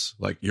on this.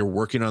 Like, you're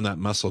working on that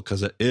muscle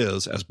because it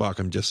is, as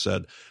Bauckham just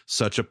said,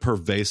 such a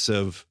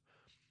pervasive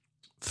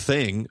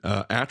thing,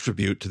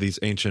 attribute to these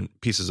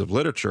ancient pieces of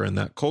literature and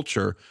that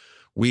culture.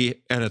 And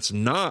it's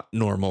not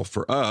normal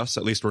for us,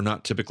 at least we're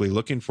not typically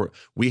looking for it.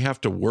 We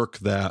have to work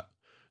that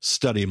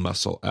study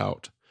muscle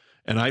out.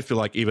 And I feel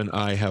like even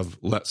I have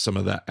let some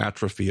of that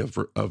atrophy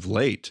of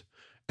late.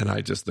 And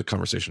the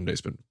conversation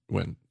today's been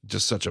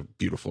just such a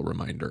beautiful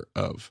reminder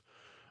of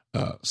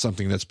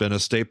something that's been a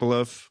staple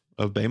of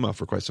Bema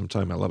for quite some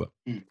time. I love it.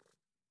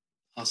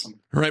 Awesome.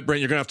 All right, Brent,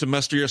 you're going to have to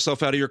muster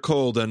yourself out of your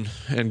cold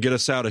and get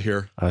us out of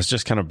here. I was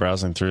just kind of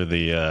browsing through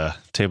the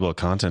table of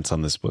contents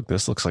on this book.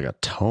 This looks like a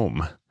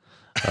tome.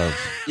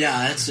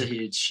 Yeah, that's a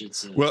huge.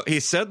 Well, he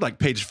said like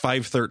page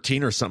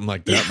 513 or something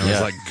like that. Yeah. And I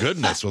was like,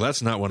 goodness. Well,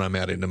 that's not what I'm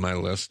adding to my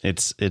list.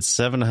 It's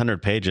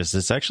 700 pages.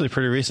 It's actually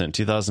pretty recent,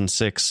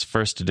 2006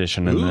 first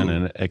edition, and then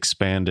an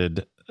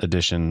expanded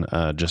edition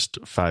just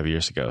 5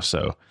 years ago.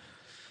 So,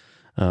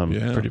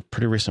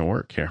 pretty recent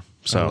work here.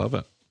 So I love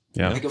it.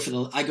 Yeah, I go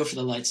for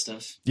the light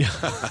stuff. Yeah.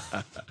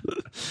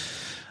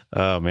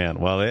 Oh man.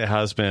 Well, it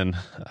has been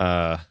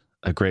a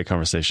great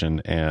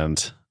conversation,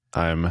 and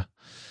I'm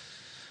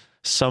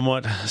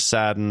somewhat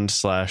saddened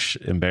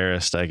 /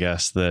 embarrassed, I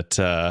guess, that,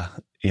 I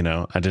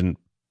didn't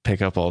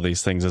pick up all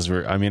these things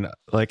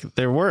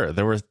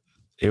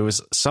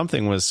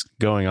something was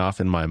going off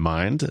in my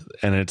mind,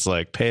 and it's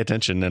like, pay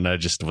attention. And I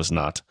just was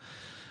not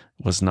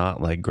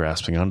like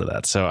grasping onto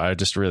that. So I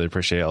just really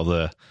appreciate all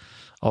the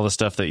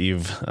stuff that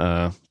you've,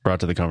 brought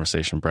to the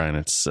conversation, Brian.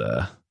 It's,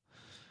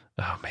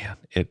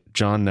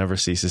 John never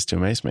ceases to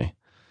amaze me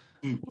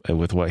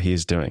with what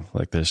he's doing.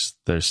 Like there's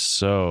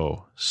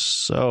so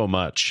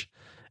much.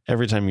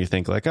 Every time you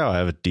think like, oh, I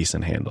have a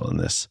decent handle in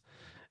this,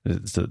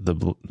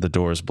 the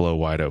doors blow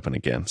wide open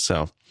again.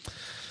 So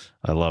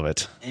I love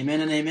it. Amen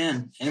and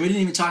amen. And we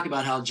didn't even talk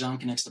about how John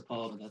connects to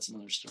Paul, but that's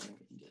another story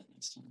we can get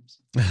next time.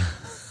 So.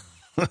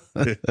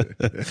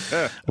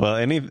 Well,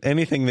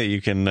 anything that you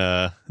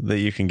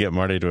can get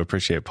Marty to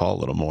appreciate Paul a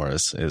little more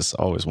is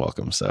always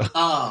welcome. So,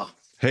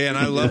 hey, and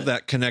I love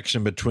that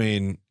connection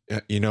between. I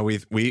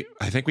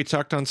think we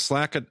talked on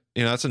Slack.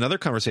 That's another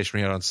conversation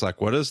we had on Slack.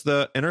 What is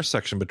the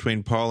intersection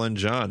between Paul and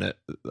John?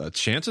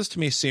 Chances to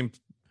me seem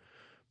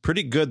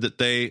pretty good that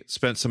they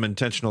spent some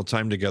intentional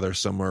time together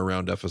somewhere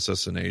around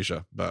Ephesus in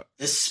Asia. But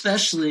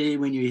especially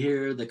when you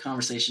hear the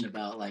conversation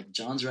about like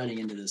John's writing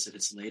into this, if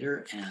it's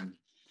later, and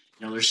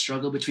there's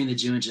struggle between the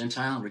Jew and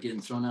Gentile, and we're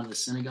getting thrown out of the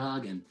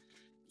synagogue, and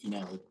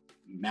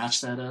match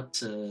that up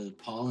to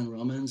Paul and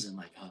Romans, and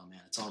like, oh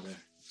man, it's all there.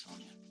 I'm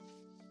telling you.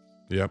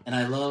 Yep. And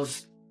I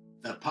love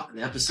the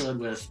episode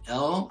with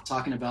Elle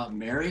talking about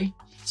Mary.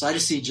 So I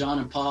just see John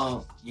and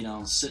Paul,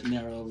 sitting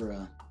there over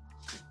a,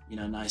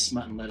 nice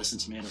mutton, lettuce,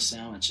 and tomato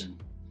sandwich, and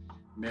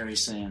Mary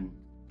saying,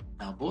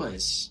 "Now,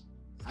 boys,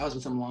 I was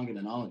with him longer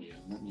than all of you.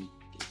 Let me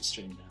get you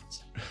straightened out."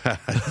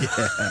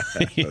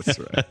 Yeah, that's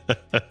right.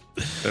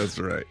 That's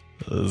right.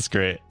 That's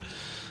great.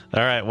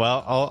 All right.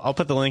 Well, I'll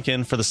put the link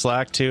in for the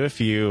Slack too, if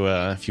you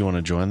want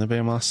to join the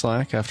Bema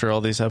Slack after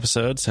all these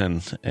episodes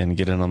and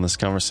get in on this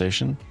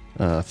conversation.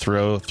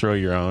 Throw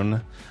your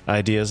own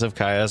ideas of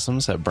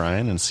chiasms at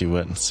Brian and see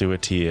what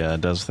he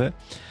does with it.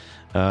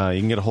 You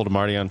can get a hold of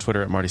Marty on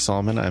Twitter at Marty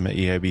Solomon. I'm at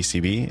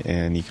EIBCB,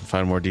 and you can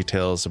find more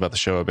details about the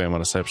show at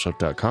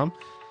BamaDiscipleship.com.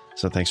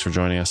 So thanks for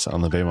joining us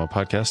on the BEMA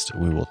podcast.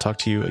 We will talk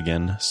to you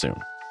again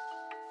soon.